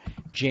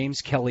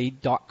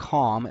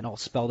drjameskelly.com, and I'll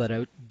spell that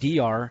out,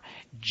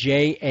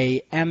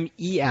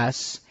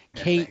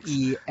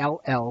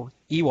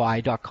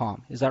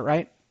 DRJamesKelley.com. Is that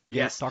right?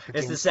 Yes, Dr.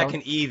 it's the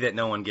second E that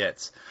no one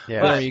gets.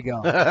 Yeah. There you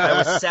go. I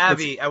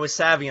was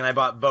savvy, and I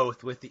bought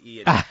both with the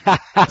E.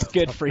 That's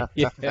good for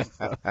you.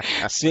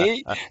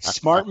 See?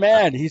 Smart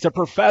man. He's a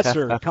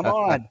professor. Come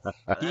on.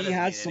 He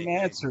has some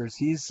answers.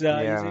 He's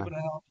able to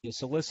help you.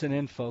 So listen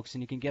in, folks,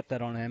 and you can get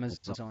that on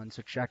Amazon,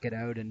 so check it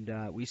out,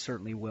 and we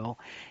certainly will.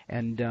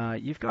 And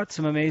you've got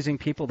some amazing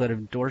people that have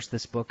endorsed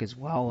this book as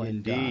well.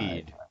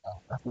 Indeed.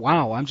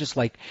 Wow, I'm just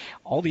like,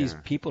 all these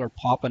people are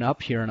popping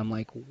up here, and I'm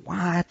like,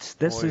 what?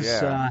 This is...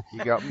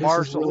 you got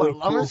Marshall. Really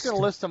I'm cool just going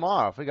to list them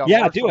off. We got do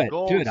Marshall it.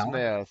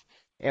 Goldsmith,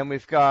 and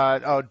we've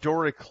got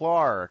Dory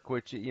Clark,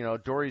 which,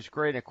 Dory's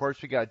great. And, of course,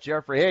 we got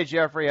Jeffrey. Hey,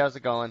 Jeffrey, how's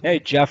it going? Hey,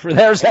 Jeffrey.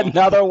 There's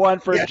another one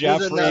for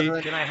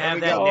Jeffrey. Can I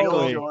have that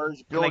nickel?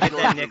 Can I get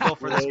that nickel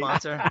for the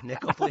sponsor?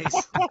 Nickel, please.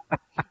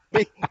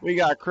 We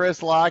got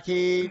Chris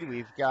Lockheed.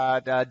 We've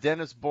got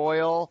Dennis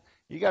Boyle.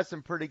 You got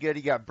some pretty good.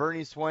 You got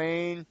Bernie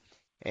Swain.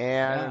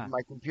 And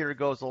my computer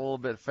goes a little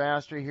bit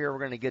faster here. We're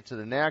going to get to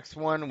the next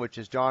one, which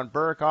is John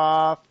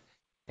Burkhoff.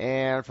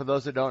 And for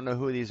those that don't know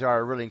who these are, I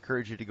really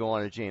encourage you to go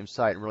on to James'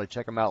 site and really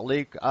check them out.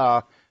 Lee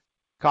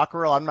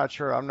Cockerell, I'm not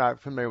sure. I'm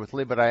not familiar with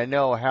Lee, but I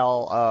know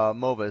Hal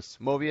Mobius.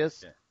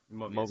 Mobius,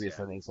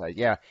 I think so.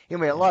 Yeah.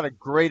 Anyway, a lot of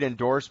great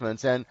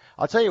endorsements. And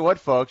I'll tell you what,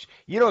 folks,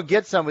 you don't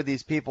get some of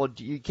these people.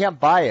 You can't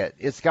buy it.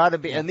 It's got to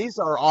be. And these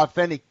are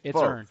authentic folks.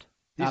 It's earned.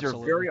 These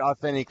Absolutely. are very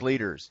authentic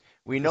leaders.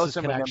 We know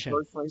some connection. of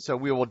them personally, so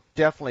we will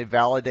definitely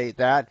validate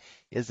that,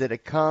 is that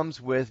it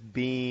comes with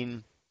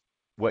being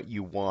what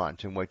you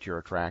want and what you're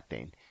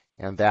attracting.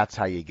 And that's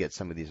how you get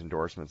some of these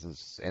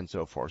endorsements and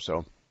so forth.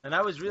 So. And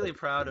I was really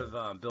proud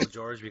of Bill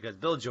George, because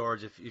Bill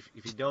George, if you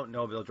don't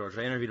know Bill George,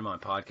 I interviewed him on a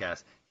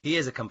podcast. He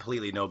is a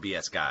completely no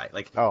BS guy.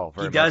 Like,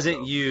 he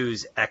doesn't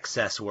use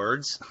excess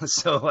words.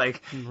 So,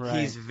 like,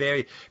 he's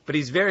very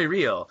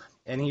real.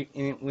 And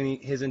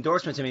his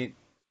endorsement to me,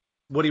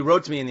 what he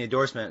wrote to me in the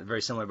endorsement,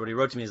 very similar, but what he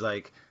wrote to me is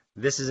like,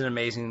 this is an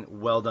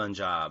amazing, well done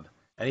job.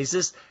 And he's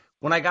just,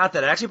 when I got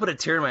that, I actually put a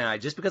tear in my eye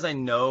just because I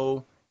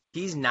know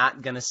he's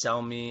not going to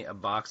sell me a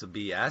box of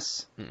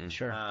BS.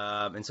 Sure.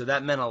 And so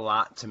that meant a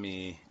lot to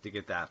me to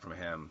get that from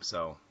him.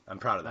 So I'm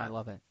proud of that. I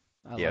love it.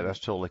 That's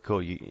totally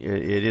cool. It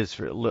is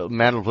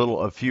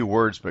a few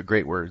words, but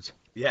great words.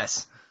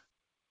 Yes.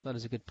 That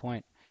is a good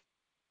point.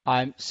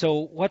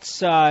 So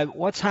what's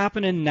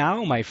happening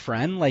now, my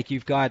friend? Like,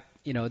 you've got,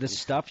 this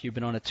stuff. You've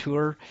been on a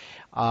tour.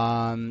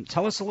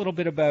 Tell us a little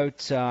bit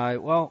about.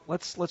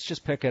 Let's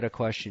just pick out a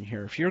question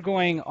here. If you're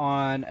going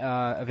on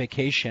a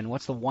vacation,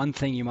 what's the one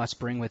thing you must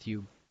bring with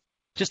you,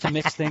 just to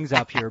mix things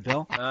up here,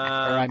 Bill?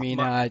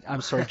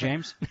 I'm sorry,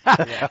 James.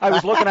 I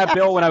was looking at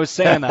Bill when I was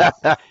saying that.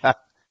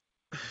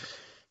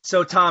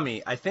 So,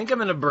 Tommy, I think I'm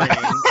going to bring...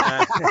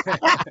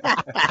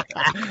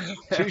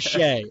 Touche.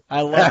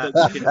 I love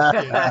it. You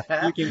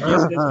can give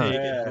it and take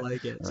it. I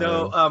like it.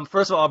 So,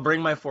 first of all, I'll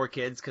bring my 4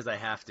 kids because I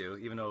have to,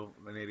 even though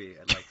maybe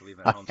I'd like to leave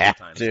them at home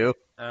sometimes. You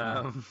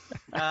know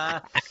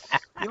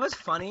what's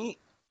funny?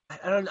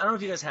 I don't know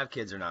if you guys have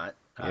kids or not.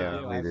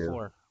 Yeah, we do.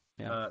 4.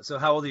 Yeah. So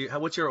how old are you?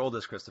 What's your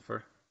oldest,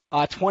 Christopher?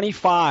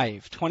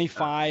 25,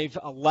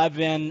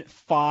 11,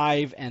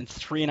 5, and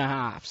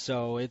 3.5.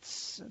 So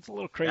it's a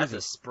little crazy. That's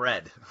a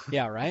spread.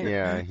 Yeah, right?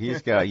 Yeah,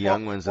 he's got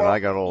young ones and I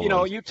got old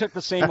ones. You took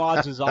the same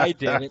odds as I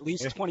did, at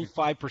least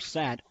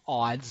 25%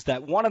 odds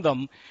that one of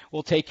them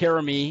will take care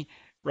of me,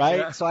 right?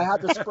 Yeah. So I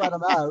had to spread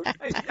them out.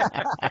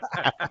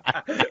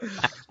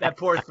 That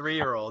poor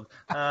 3-year-old.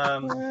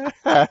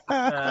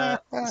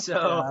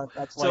 So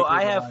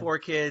I have 4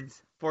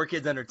 kids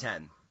under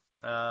 10.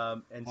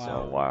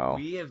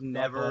 We have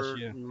never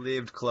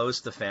lived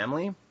close to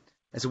family.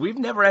 And so we've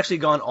never actually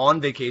gone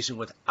on vacation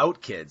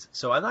without kids.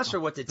 So I'm not sure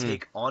what to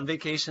take on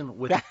vacation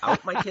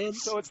without my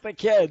kids. So it's the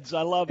kids.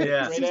 I love it.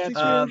 Yeah. Great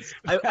answer.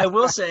 I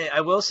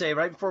will say,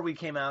 right before we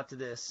came out to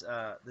this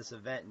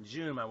event in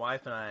June, my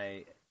wife and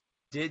I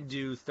did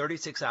do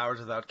 36 hours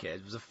without kids.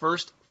 It was the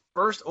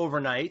first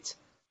overnight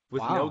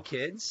with no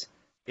kids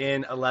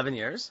in 11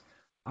 years.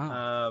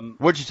 Wow.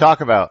 What'd you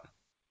talk about?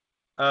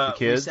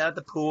 kids? We sat at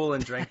the pool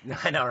and drank.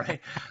 I know, right?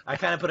 I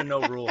kind of put a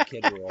no rule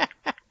kid rule.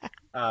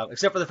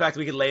 Except for the fact that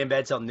we could lay in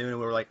bed till noon, and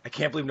we were like, I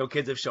can't believe no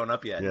kids have shown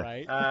up yet. Yeah.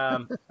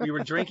 Right. We were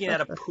drinking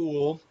at a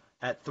pool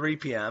at 3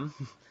 p.m.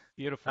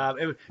 Beautiful.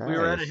 We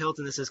were at a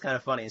Hilton. This is kind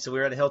of funny. So we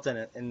were at a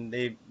Hilton, and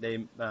they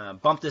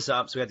bumped us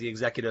up. So we had the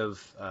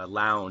executive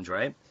lounge,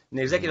 right? In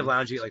the executive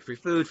lounge, you get like free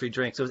food, free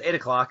drinks. So it was 8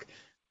 o'clock.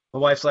 My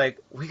wife's like,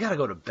 we got to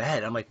go to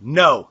bed. I'm like,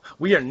 no,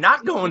 we are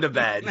not going to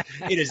bed.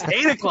 It is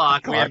 8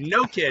 o'clock. We have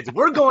no kids.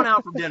 We're going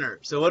out for dinner.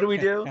 So what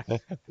do?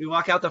 We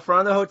walk out the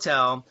front of the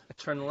hotel,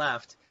 turn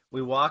left.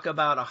 We walk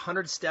about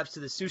 100 steps to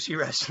the sushi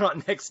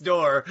restaurant next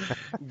door,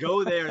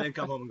 go there, and then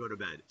come home and go to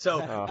bed. So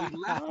we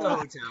left the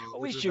hotel.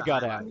 At least you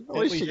got out. At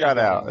least you got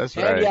out. That's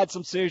right. And you had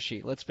some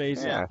sushi. Let's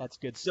face it. That's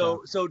good stuff.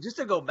 So just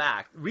to go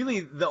back,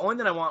 really, the only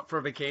thing I want for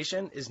a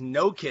vacation is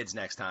no kids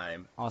next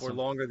time for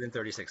longer than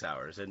 36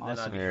 hours. And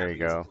awesome. There you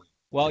go.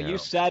 Well, you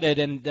said it,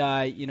 and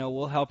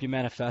we'll help you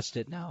manifest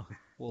it now.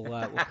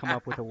 We'll come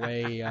up with a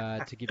way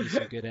to give you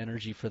some good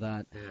energy for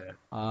that. Yeah.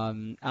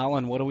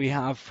 Alan, what do we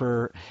have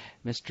for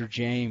Mr.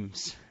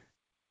 James?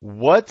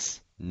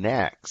 What's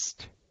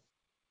next?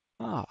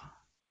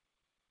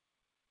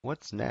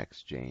 What's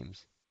next,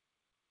 James?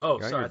 Oh,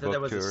 sorry. I thought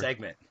that was a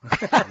segment. No.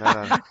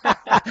 I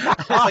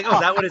was like, oh, is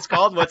that what it's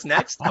called? What's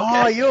next? Okay.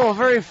 Oh, you're a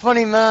very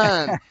funny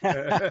man.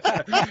 What's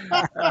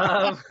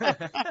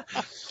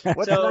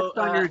next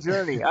on your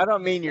journey? I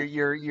don't mean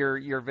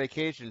your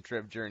vacation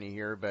trip journey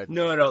here, but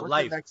no, what's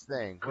life, the next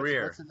thing?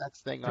 career. What's the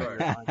next thing on your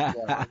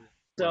mind?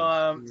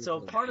 So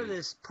part of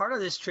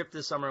this trip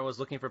this summer was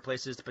looking for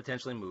places to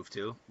potentially move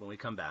to when we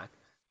come back,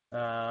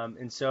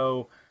 and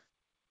so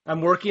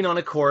I'm working on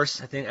a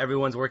course. I think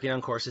everyone's working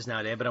on courses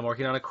nowadays, but I'm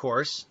working on a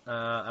course.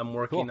 I'm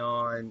working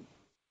on.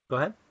 Go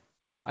ahead.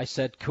 I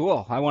said,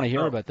 cool. I want to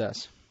hear about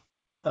this.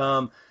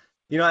 I'm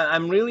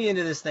really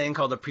into this thing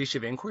called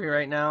appreciative inquiry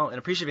right now. And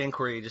appreciative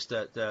inquiry, just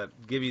to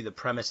give you the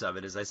premise of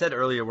it, as I said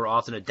earlier, we're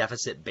often a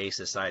deficit-based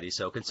society.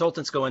 So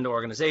consultants go into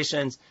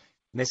organizations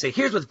and they say,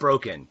 here's what's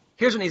broken.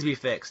 Here's what needs to be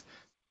fixed.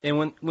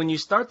 And when you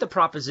start the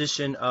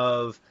proposition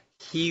of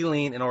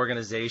healing an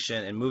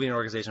organization and moving an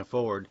organization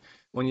forward,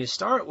 when you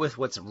start with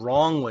what's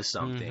wrong with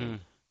something,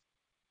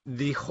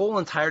 the whole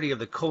entirety of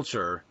the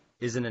culture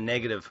is in a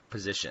negative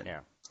position. Yeah,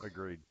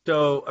 agreed.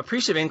 So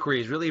appreciative inquiry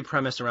is really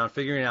premised around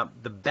figuring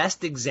out the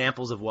best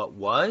examples of what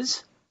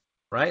was,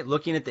 right?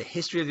 Looking at the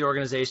history of the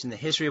organization, the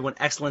history of when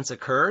excellence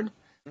occurred,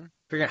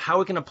 figuring out how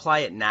we can apply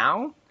it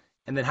now,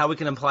 and then how we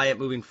can apply it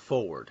moving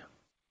forward.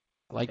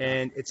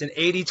 And it's an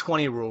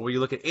 80-20 rule where you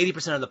look at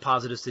 80% of the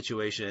positive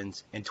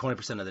situations and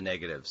 20% of the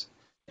negatives.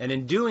 And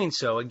in doing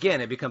so,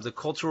 again, it becomes a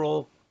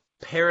cultural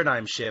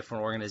paradigm shift for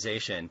an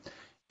organization.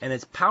 And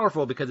it's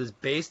powerful because it's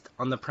based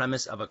on the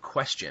premise of a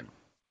question.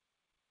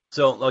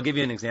 So I'll give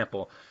you an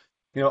example.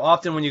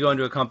 Often when you go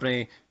into a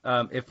company,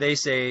 if they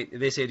say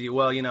to you,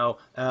 well,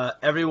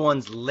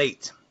 everyone's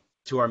late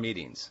to our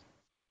meetings,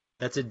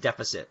 that's a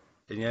deficit,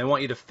 and I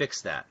want you to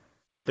fix that.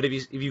 But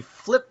if you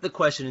flip the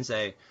question and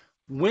say,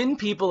 when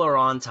people are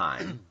on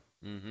time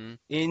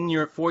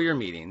for your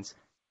meetings,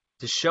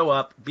 to show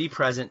up, be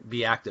present,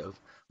 be active,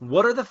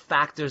 what are the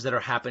factors that are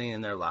happening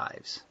in their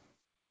lives?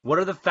 What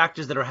are the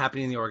factors that are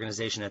happening in the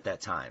organization at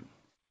that time?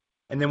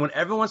 And then when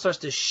everyone starts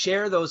to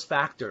share those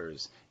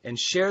factors and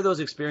share those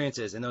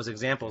experiences and those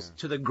examples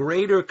to the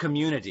greater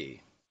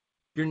community,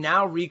 you're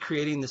now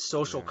recreating the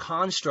social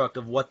construct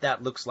of what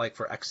that looks like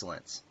for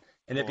excellence.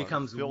 And it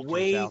becomes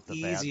way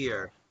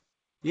easier.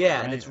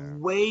 Yeah, and it's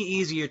way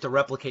easier to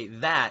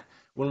replicate that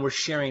when we're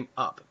sharing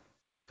up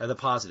the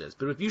positives.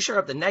 But if you share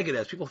up the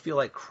negatives, people feel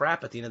like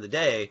crap at the end of the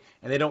day,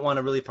 and they don't want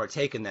to really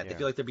partake in that. They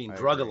feel like they're being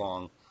drugged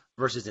along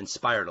versus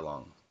inspired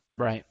along.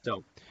 Right.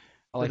 So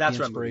I like that's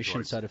the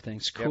inspiration side of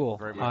things. Cool.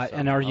 So.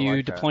 And are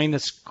you deploying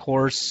this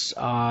course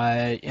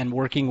and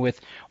working with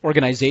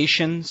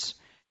organizations,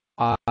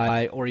 or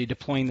are you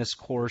deploying this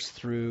course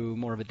through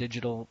more of a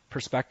digital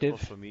perspective?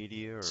 Social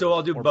media? So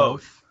I'll do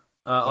both.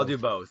 I'll do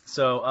both.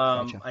 So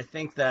gotcha. I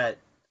think that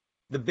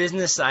the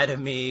business side of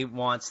me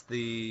wants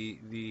the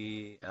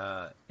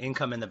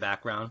income in the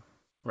background,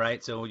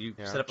 right? So you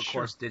set up a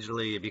course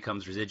digitally, it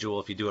becomes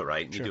residual if you do it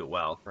right and you do it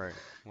well. Right.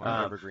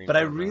 But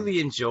I really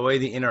enjoy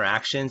the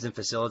interactions and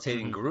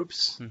facilitating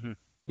groups.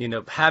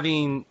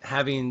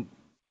 Having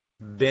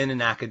been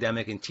an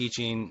academic and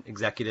teaching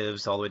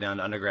executives all the way down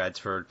to undergrads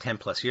for 10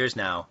 plus years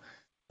now,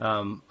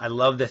 I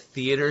love the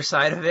theater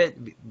side of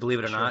it, believe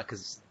it or not,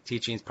 because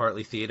teaching is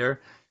partly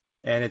theater.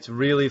 And it's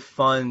really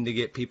fun to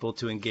get people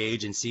to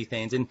engage and see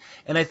things. And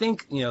I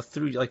think,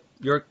 through like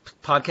your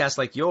podcast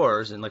like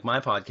yours and like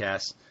my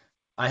podcast,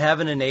 I have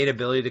an innate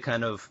ability to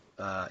kind of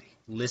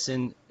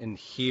listen and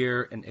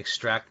hear and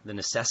extract the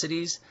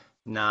necessities,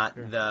 not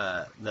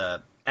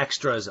the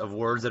extras of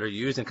words that are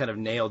used, and kind of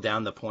nail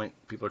down the point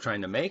people are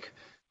trying to make.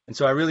 And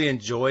so I really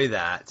enjoy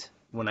that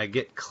when I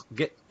get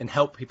and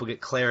help people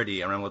get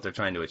clarity around what they're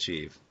trying to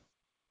achieve.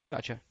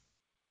 Gotcha.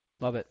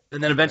 Love it.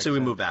 And then eventually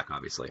we move back,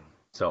 obviously.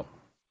 So.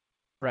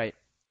 Right.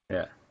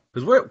 Yeah.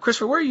 Because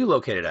Christopher, where are you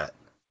located at?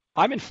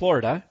 I'm in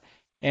Florida,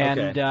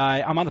 and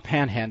I'm on the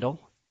Panhandle,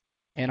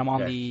 and I'm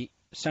on the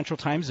Central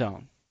Time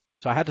Zone.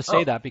 So I had to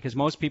say that because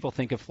most people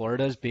think of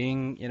Florida as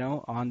being,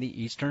 on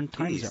the Eastern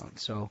Time Zone.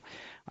 So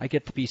I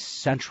get to be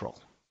Central.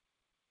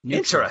 Neutral.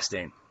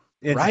 Interesting.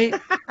 Right?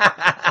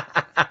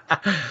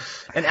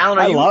 And Alan,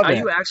 are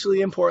you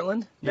actually in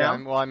Portland? Yeah,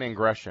 I'm in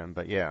Gresham,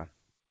 but yeah.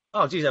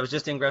 Oh, geez, I was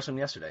just in Gresham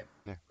yesterday.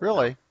 Yeah.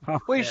 Really? Huh.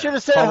 Well, you should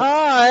have said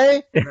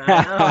hi.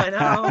 I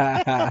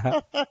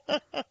know.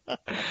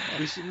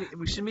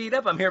 We should meet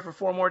up. I'm here for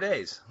 4 more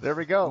days. There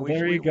we go.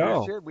 There you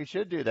go. We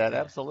should do that.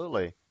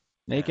 Absolutely.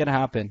 Make it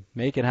happen.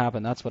 Make it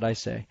happen. That's what I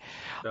say.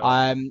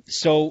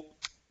 So,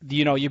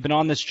 you've been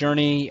on this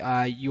journey.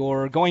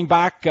 You're going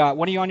back.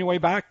 When are you on your way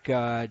back,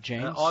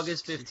 James?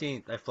 August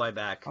 15th, I fly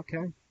back.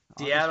 Okay.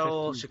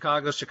 Seattle,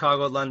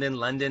 Chicago, London,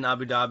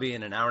 Abu Dhabi,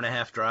 and an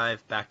hour-and-a-half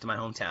drive back to my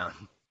hometown.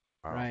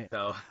 Right.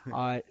 So,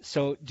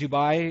 so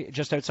Dubai,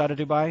 just outside of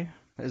Dubai,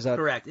 is that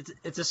correct?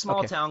 It's a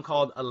small town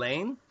called Al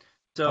Ain.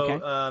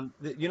 So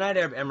the United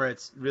Arab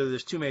Emirates, really,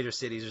 there's 2 major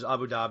cities. There's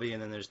Abu Dhabi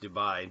and then there's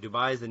Dubai.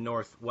 Dubai is the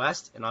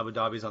northwest, and Abu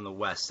Dhabi is on the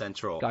west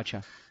central.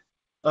 Gotcha.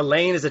 Al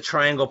Ain is a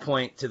triangle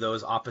point to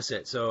those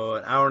opposite. So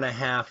an hour and a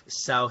half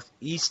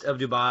southeast of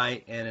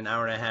Dubai and an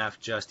hour and a half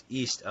just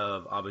east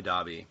of Abu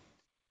Dhabi.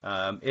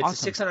 It's a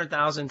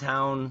 600,000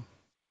 town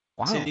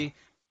city,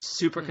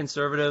 super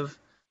conservative.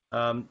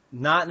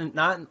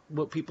 Not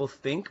what people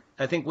think.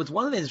 I think what's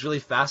one of the things that's really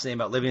fascinating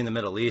about living in the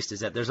Middle East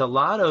is that there's a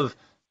lot of,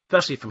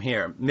 especially from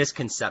here,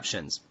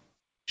 misconceptions.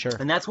 Sure.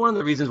 And that's one of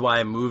the reasons why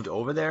I moved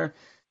over there,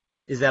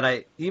 is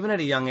that even at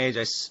a young age,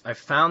 I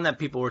found that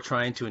people were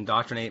trying to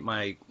indoctrinate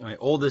my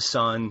oldest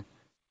son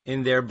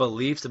in their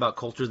beliefs about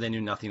cultures they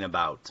knew nothing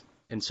about.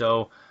 And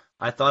so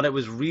I thought it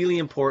was really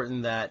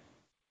important that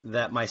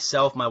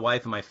myself, my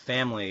wife, and my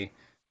family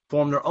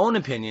form their own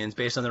opinions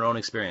based on their own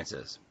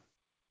experiences,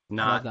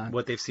 not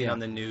what they've seen on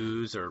the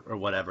news or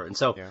whatever. And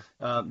so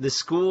the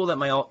school that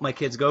my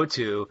kids go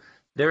to,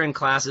 they're in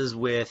classes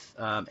with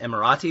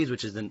Emiratis,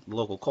 which is the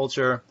local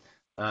culture,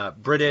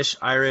 British,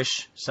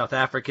 Irish, South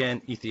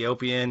African,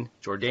 Ethiopian,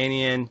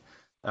 Jordanian,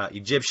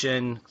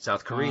 Egyptian,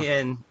 South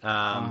Korean,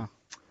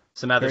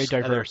 some others.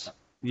 Very diverse.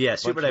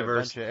 Super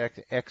diverse. Bunch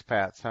of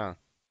expats, huh?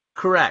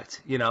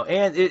 Correct.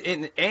 And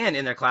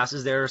in their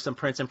classes there are some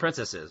prince and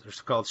princesses. They're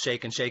called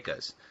sheikh and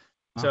sheikhas.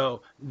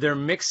 So they're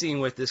mixing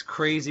with this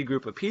crazy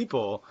group of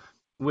people,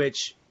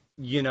 which,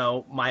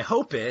 my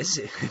hope is,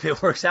 if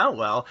it works out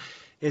well,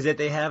 is that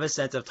they have a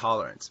sense of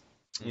tolerance.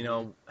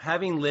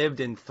 Having lived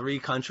in 3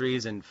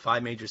 countries and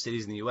 5 major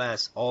cities in the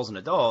U.S., all as an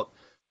adult,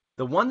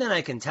 the one thing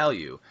I can tell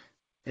you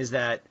is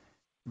that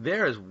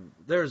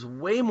there's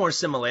way more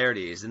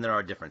similarities than there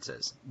are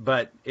differences.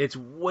 But it's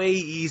way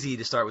easy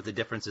to start with the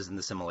differences and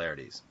the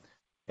similarities.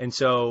 And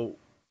so,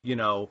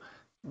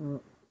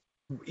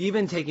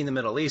 even taking the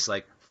Middle East,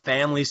 like,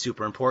 family's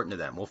super important to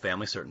them. Well,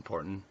 family's super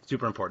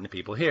important to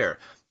people here.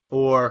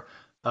 Or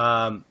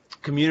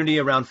community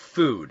around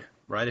food.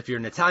 Right? If you're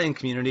an Italian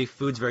community,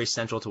 food's very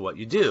central to what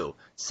you do.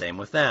 Same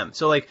with them.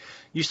 So,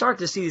 you start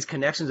to see these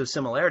connections of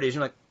similarities.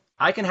 You're like,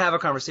 I can have a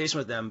conversation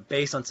with them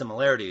based on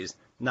similarities,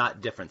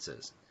 not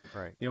differences.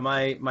 Right.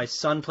 My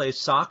son plays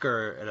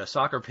soccer at a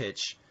soccer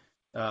pitch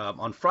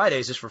on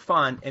Fridays just for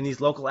fun, and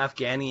these local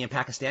Afghani and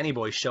Pakistani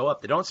boys show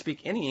up. They don't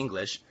speak any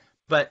English,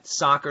 but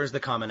soccer's the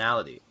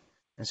commonality.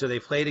 And so they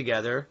play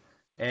together,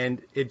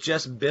 and it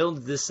just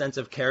builds this sense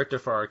of character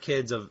for our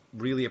kids of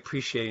really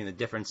appreciating the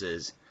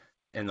differences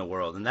in the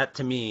world. And that,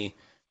 to me,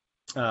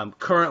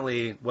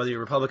 currently, whether you're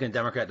Republican,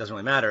 Democrat, doesn't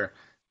really matter,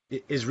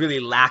 is really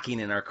lacking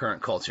in our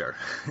current culture.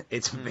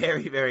 It's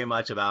very, very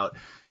much about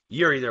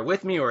you're either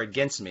with me or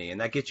against me,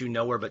 and that gets you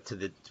nowhere but to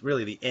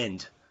the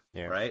end,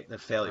 right? The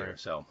failure. Right.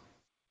 So,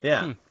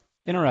 yeah.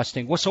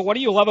 Interesting. Well, so what do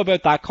you love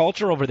about that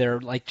culture over there?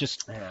 Like,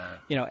 just,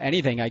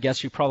 anything. I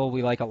guess you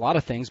probably like a lot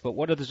of things, but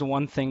what is the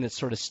one thing that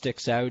sort of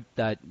sticks out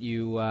that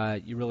you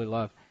really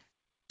love?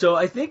 So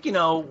I think,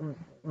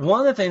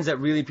 one of the things that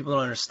really people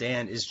don't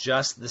understand is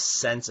just the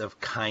sense of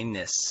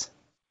kindness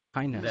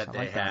that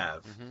they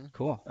have. Mm-hmm.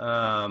 Cool.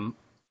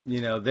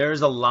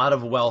 There's a lot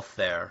of wealth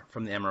there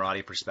from the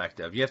Emirati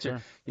perspective. You have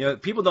to,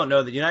 people don't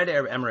know that United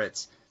Arab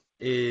Emirates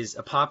is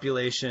a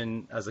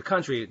population as a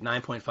country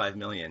 9.5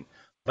 million.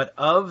 But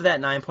of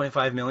that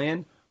 9.5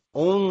 million,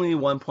 only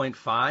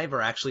 1.5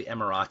 are actually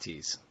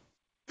Emiratis.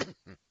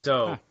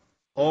 So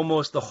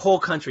almost the whole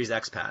country's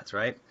expats,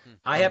 right?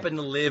 I happen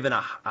to live in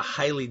a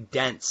highly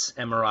dense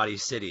Emirati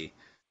city.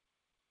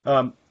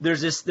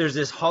 There's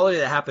this holiday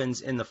that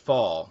happens in the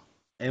fall,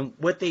 and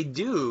what they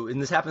do,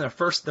 and this happened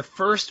the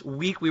first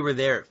week we were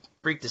there, it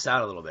freaked us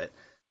out a little bit,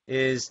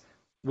 is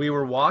we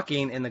were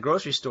walking in the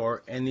grocery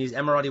store, and these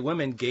Emirati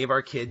women gave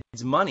our kids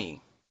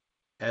money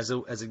as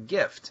a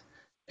gift.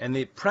 And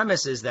the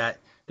premise is that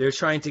they're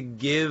trying to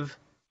give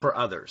for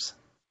others,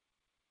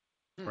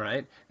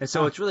 right? And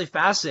so it's really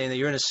fascinating that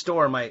you're in a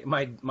store. My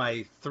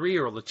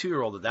 3-year-old, or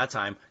 2-year-old at that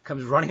time,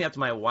 comes running up to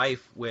my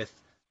wife with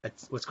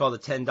what's called a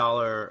 $10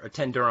 or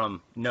 10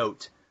 dirham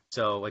note,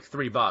 so like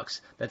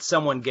 $3 that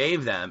someone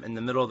gave them in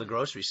the middle of the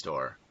grocery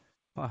store.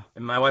 Wow.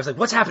 And my wife's like,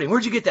 "What's happening?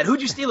 Where'd you get that?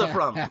 Who'd you steal it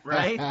from?"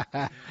 Right?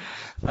 That's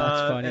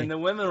funny. And the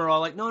women were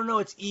all like, "No,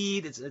 it's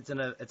Eid.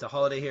 It's a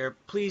holiday here.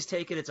 Please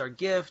take it. It's our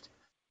gift."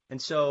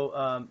 And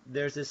so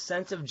there's this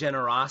sense of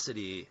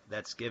generosity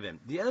that's given.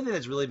 The other thing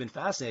that's really been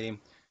fascinating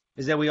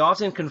is that we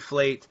often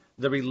conflate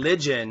the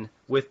religion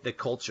with the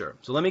culture.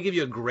 So let me give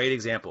you a great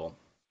example.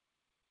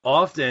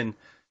 Often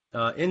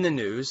in the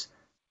news,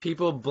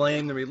 people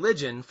blame the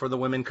religion for the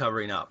women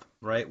covering up,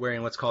 right?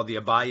 Wearing what's called the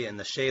abaya and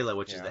the shayla,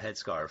 which is the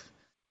headscarf.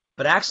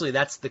 But actually,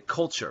 that's the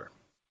culture.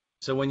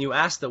 So when you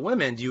ask the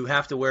women, do you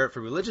have to wear it for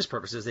religious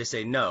purposes? They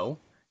say no.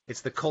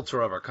 It's the culture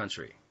of our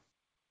country.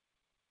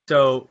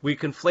 So we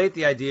conflate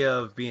the idea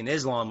of being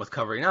Islam with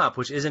covering up,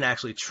 which isn't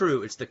actually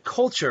true. It's the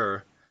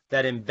culture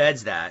that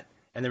embeds that,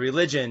 and the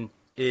religion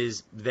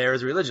is there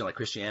as a religion, like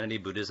Christianity,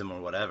 Buddhism, or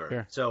whatever.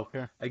 Sure. So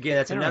again,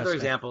 that's another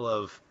example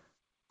of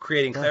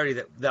creating clarity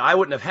that I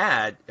wouldn't have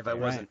had if I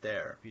wasn't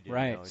there.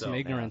 Right, some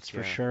ignorance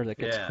for sure that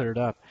gets Yeah. cleared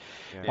up.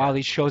 Yeah. Wow,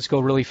 these shows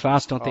go really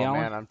fast, don't they, Oh,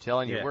 Alan? man, I'm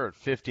telling you, Yeah. we're at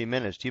 50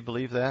 minutes. Do you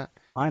believe that?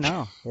 I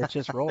know. It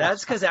just rolls.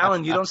 That's because,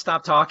 Alan, you don't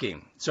stop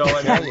talking. So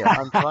I tell mean, you,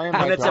 I'm trying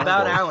my when it's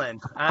about darndest.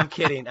 Alan, I'm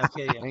kidding. I'm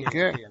kidding.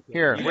 Here,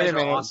 You wait guys a are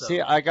minute. awesome.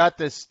 See, I got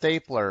this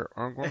stapler.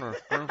 I'm gonna.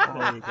 There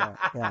you go.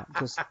 Yeah,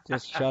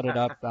 just shut it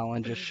up,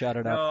 Alan. Just shut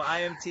it up. No, I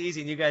am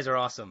teasing. You guys are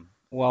awesome.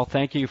 Well,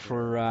 thank you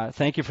for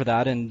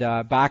that, and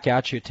back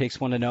at you. It takes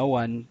one to know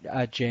one,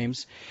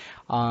 James,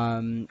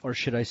 or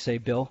should I say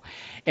Bill?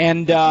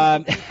 And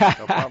No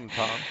problem,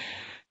 Tom.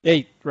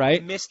 hey,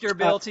 right, Mr.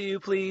 Bill to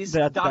you, please.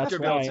 that's Dr.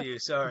 Bill right. to you.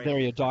 Sorry. There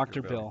you,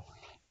 Dr. Bill.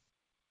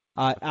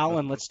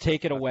 Alan, let's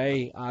take it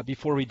away.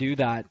 Before we do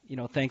that,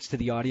 thanks to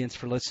the audience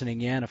for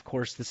listening in. Of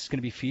course, this is going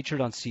to be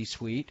featured on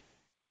C-Suite.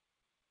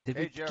 Did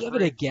we give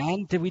it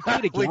again? Did we do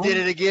it again? We did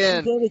it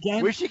again. We did it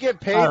again? We should get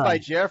paid All right. by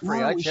Jeffrey.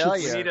 No, I we tell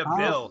should- you. We need a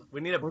bill.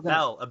 We need a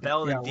bell. A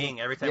bell and ding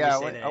every time we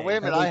say the name. Wait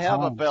a minute. I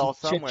have a bell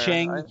somewhere.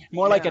 Cha-ching.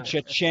 More like a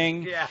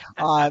cha-ching. Yeah.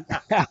 I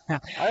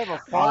have a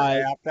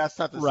fart app. That's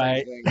not the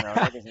right. same thing. No,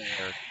 that doesn't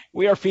work.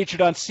 We are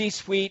featured on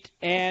C-Suite,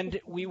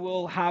 and we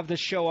will have the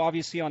show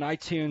obviously on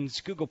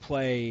iTunes, Google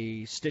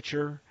Play,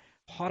 Stitcher,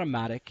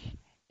 Podomatic,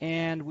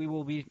 and we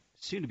will be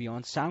soon to be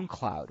on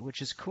SoundCloud,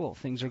 which is cool.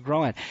 Things are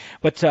growing.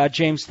 But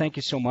James, thank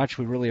you so much.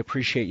 We really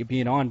appreciate you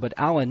being on. But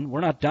Alan, we're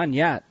not done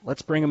yet.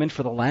 Let's bring him in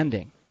for the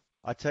landing.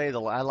 I'll tell you,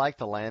 I like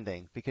the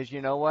landing because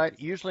you know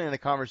what? Usually in a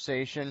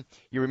conversation,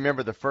 you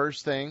remember the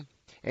first thing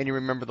and you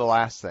remember the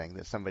last thing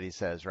that somebody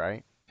says,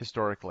 right?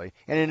 Historically.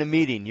 And in a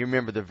meeting, you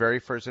remember the very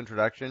first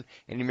introduction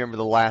and you remember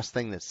the last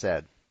thing that's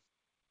said.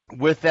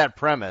 With that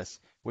premise,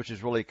 which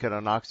is really kind of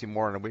an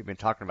oxymoron that we've been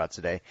talking about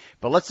today.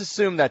 But let's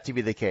assume that to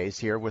be the case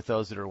here with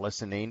those that are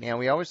listening. And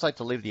we always like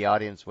to leave the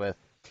audience with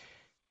a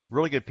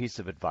really good piece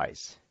of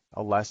advice,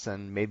 a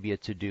lesson, maybe a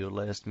to-do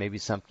list, maybe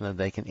something that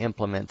they can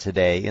implement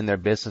today in their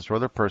business or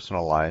their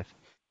personal life.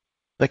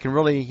 They can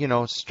really,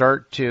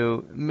 start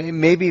to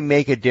maybe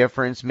make a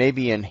difference,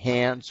 maybe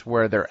enhance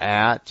where they're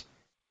at,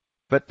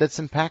 but that's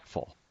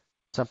impactful.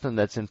 Something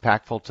that's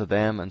impactful to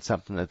them and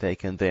something that they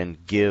can then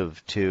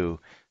give to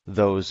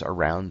those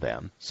around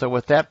them. So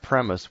with that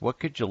premise, what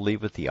could you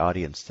leave with the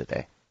audience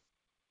today?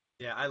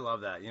 Yeah, I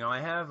love that.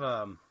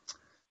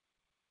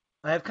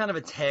 I have kind of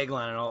a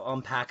tagline, and I'll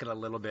unpack it a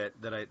little bit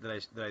that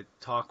I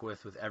talk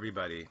with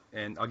everybody.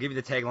 And I'll give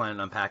you the tagline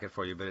and unpack it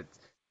for you. But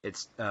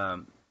it's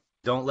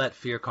don't let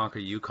fear conquer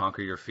you,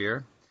 conquer your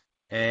fear.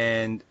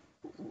 And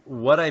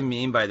what I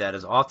mean by that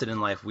is often in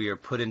life we are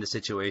put into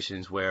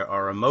situations where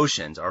our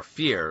emotions, our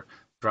fear,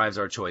 drives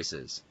our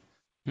choices.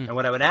 And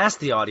what I would ask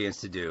the audience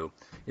to do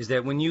is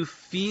that when you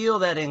feel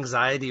that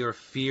anxiety or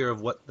fear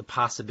of what the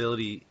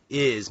possibility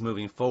is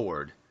moving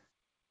forward,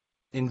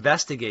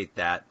 investigate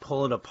that,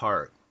 pull it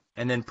apart,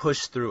 and then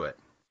push through it.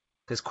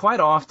 Because quite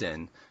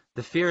often,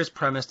 the fear is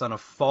premised on a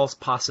false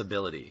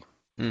possibility,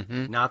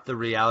 not the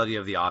reality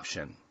of the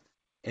option.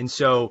 And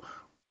so,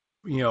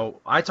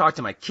 I talk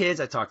to my kids,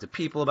 I talk to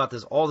people about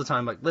this all the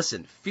time. Like,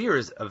 listen, fear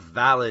is a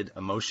valid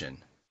emotion,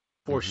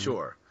 for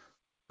sure.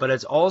 But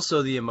it's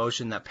also the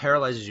emotion that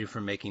paralyzes you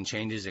from making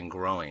changes and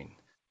growing.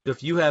 So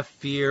if you have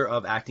fear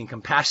of acting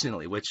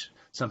compassionately, which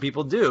some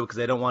people do because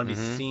they don't want to be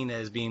seen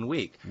as being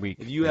weak.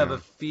 If you have a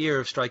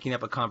fear of striking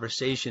up a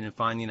conversation and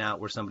finding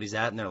out where somebody's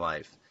at in their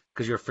life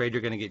because you're afraid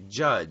you're going to get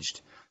judged,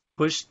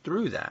 push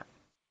through that.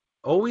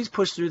 Always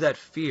push through that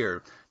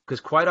fear, because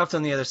quite often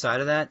on the other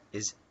side of that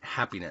is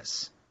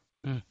happiness,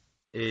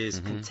 is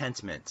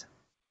contentment.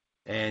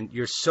 And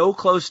you're so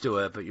close to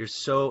it, but it's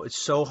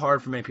so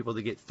hard for many people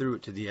to get through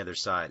it to the other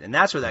side. And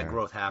that's where that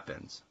growth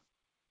happens.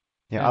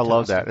 Yeah, Fantastic. I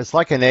love that. It's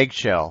like an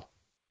eggshell.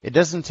 It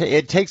doesn't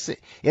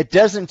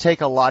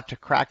take a lot to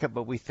crack it,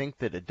 but we think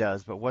that it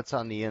does. But what's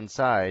on the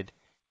inside,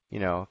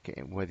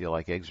 whether you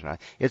like eggs or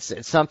not, it's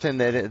something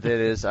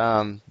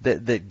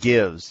that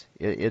gives.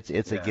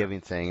 It's a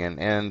giving thing,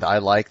 and I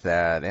like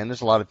that. And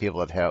there's a lot of people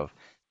that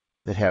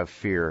have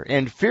fear,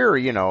 and fear,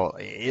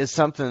 is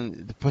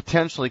something that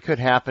potentially could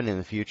happen in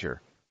the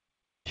future.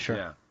 Sure.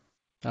 Yeah.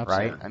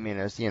 Absolutely. Right? I mean,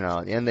 it's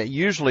and that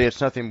usually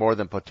it's nothing more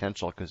than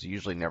potential because it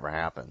usually never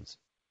happens.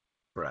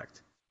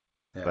 Correct.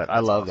 Yeah, but I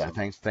love that.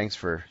 Thanks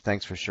for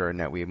sharing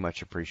that. We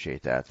much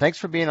appreciate that. Thanks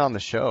for being on the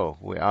show.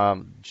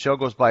 Show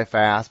goes by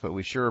fast, but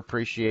we sure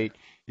appreciate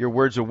your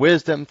words of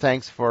wisdom.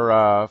 Thanks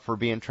for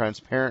being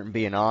transparent and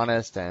being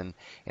honest and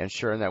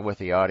sharing that with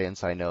the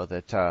audience. I know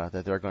that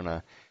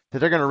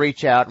they're gonna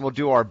reach out, and we'll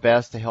do our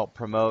best to help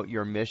promote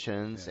your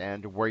missions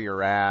and where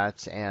you're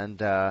at. And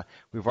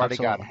we've already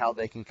got how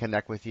they can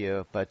connect with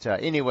you. But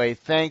anyway,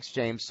 thanks,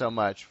 James, so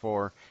much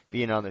for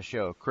being on the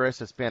show. Chris,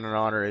 it's been an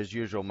honor as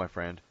usual, my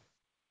friend.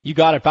 You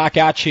got it. Back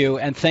at you.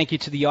 And thank you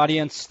to the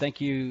audience.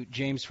 Thank you,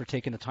 James, for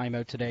taking the time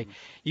out today.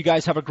 You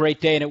guys have a great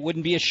day, and it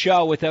wouldn't be a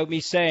show without me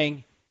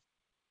saying,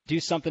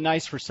 do something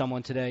nice for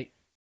someone today.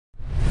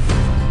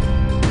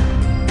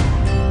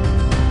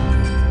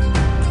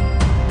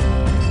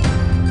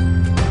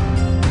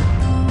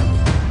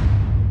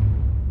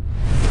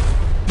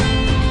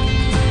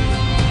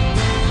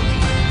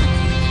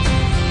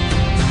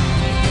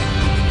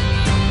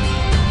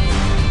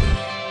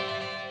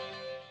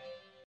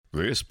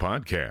 This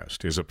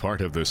podcast is a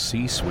part of the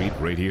C-Suite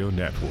Radio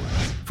Network.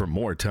 For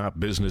more top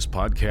business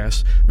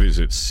podcasts,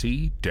 visit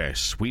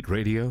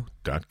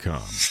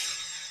c-suiteradio.com.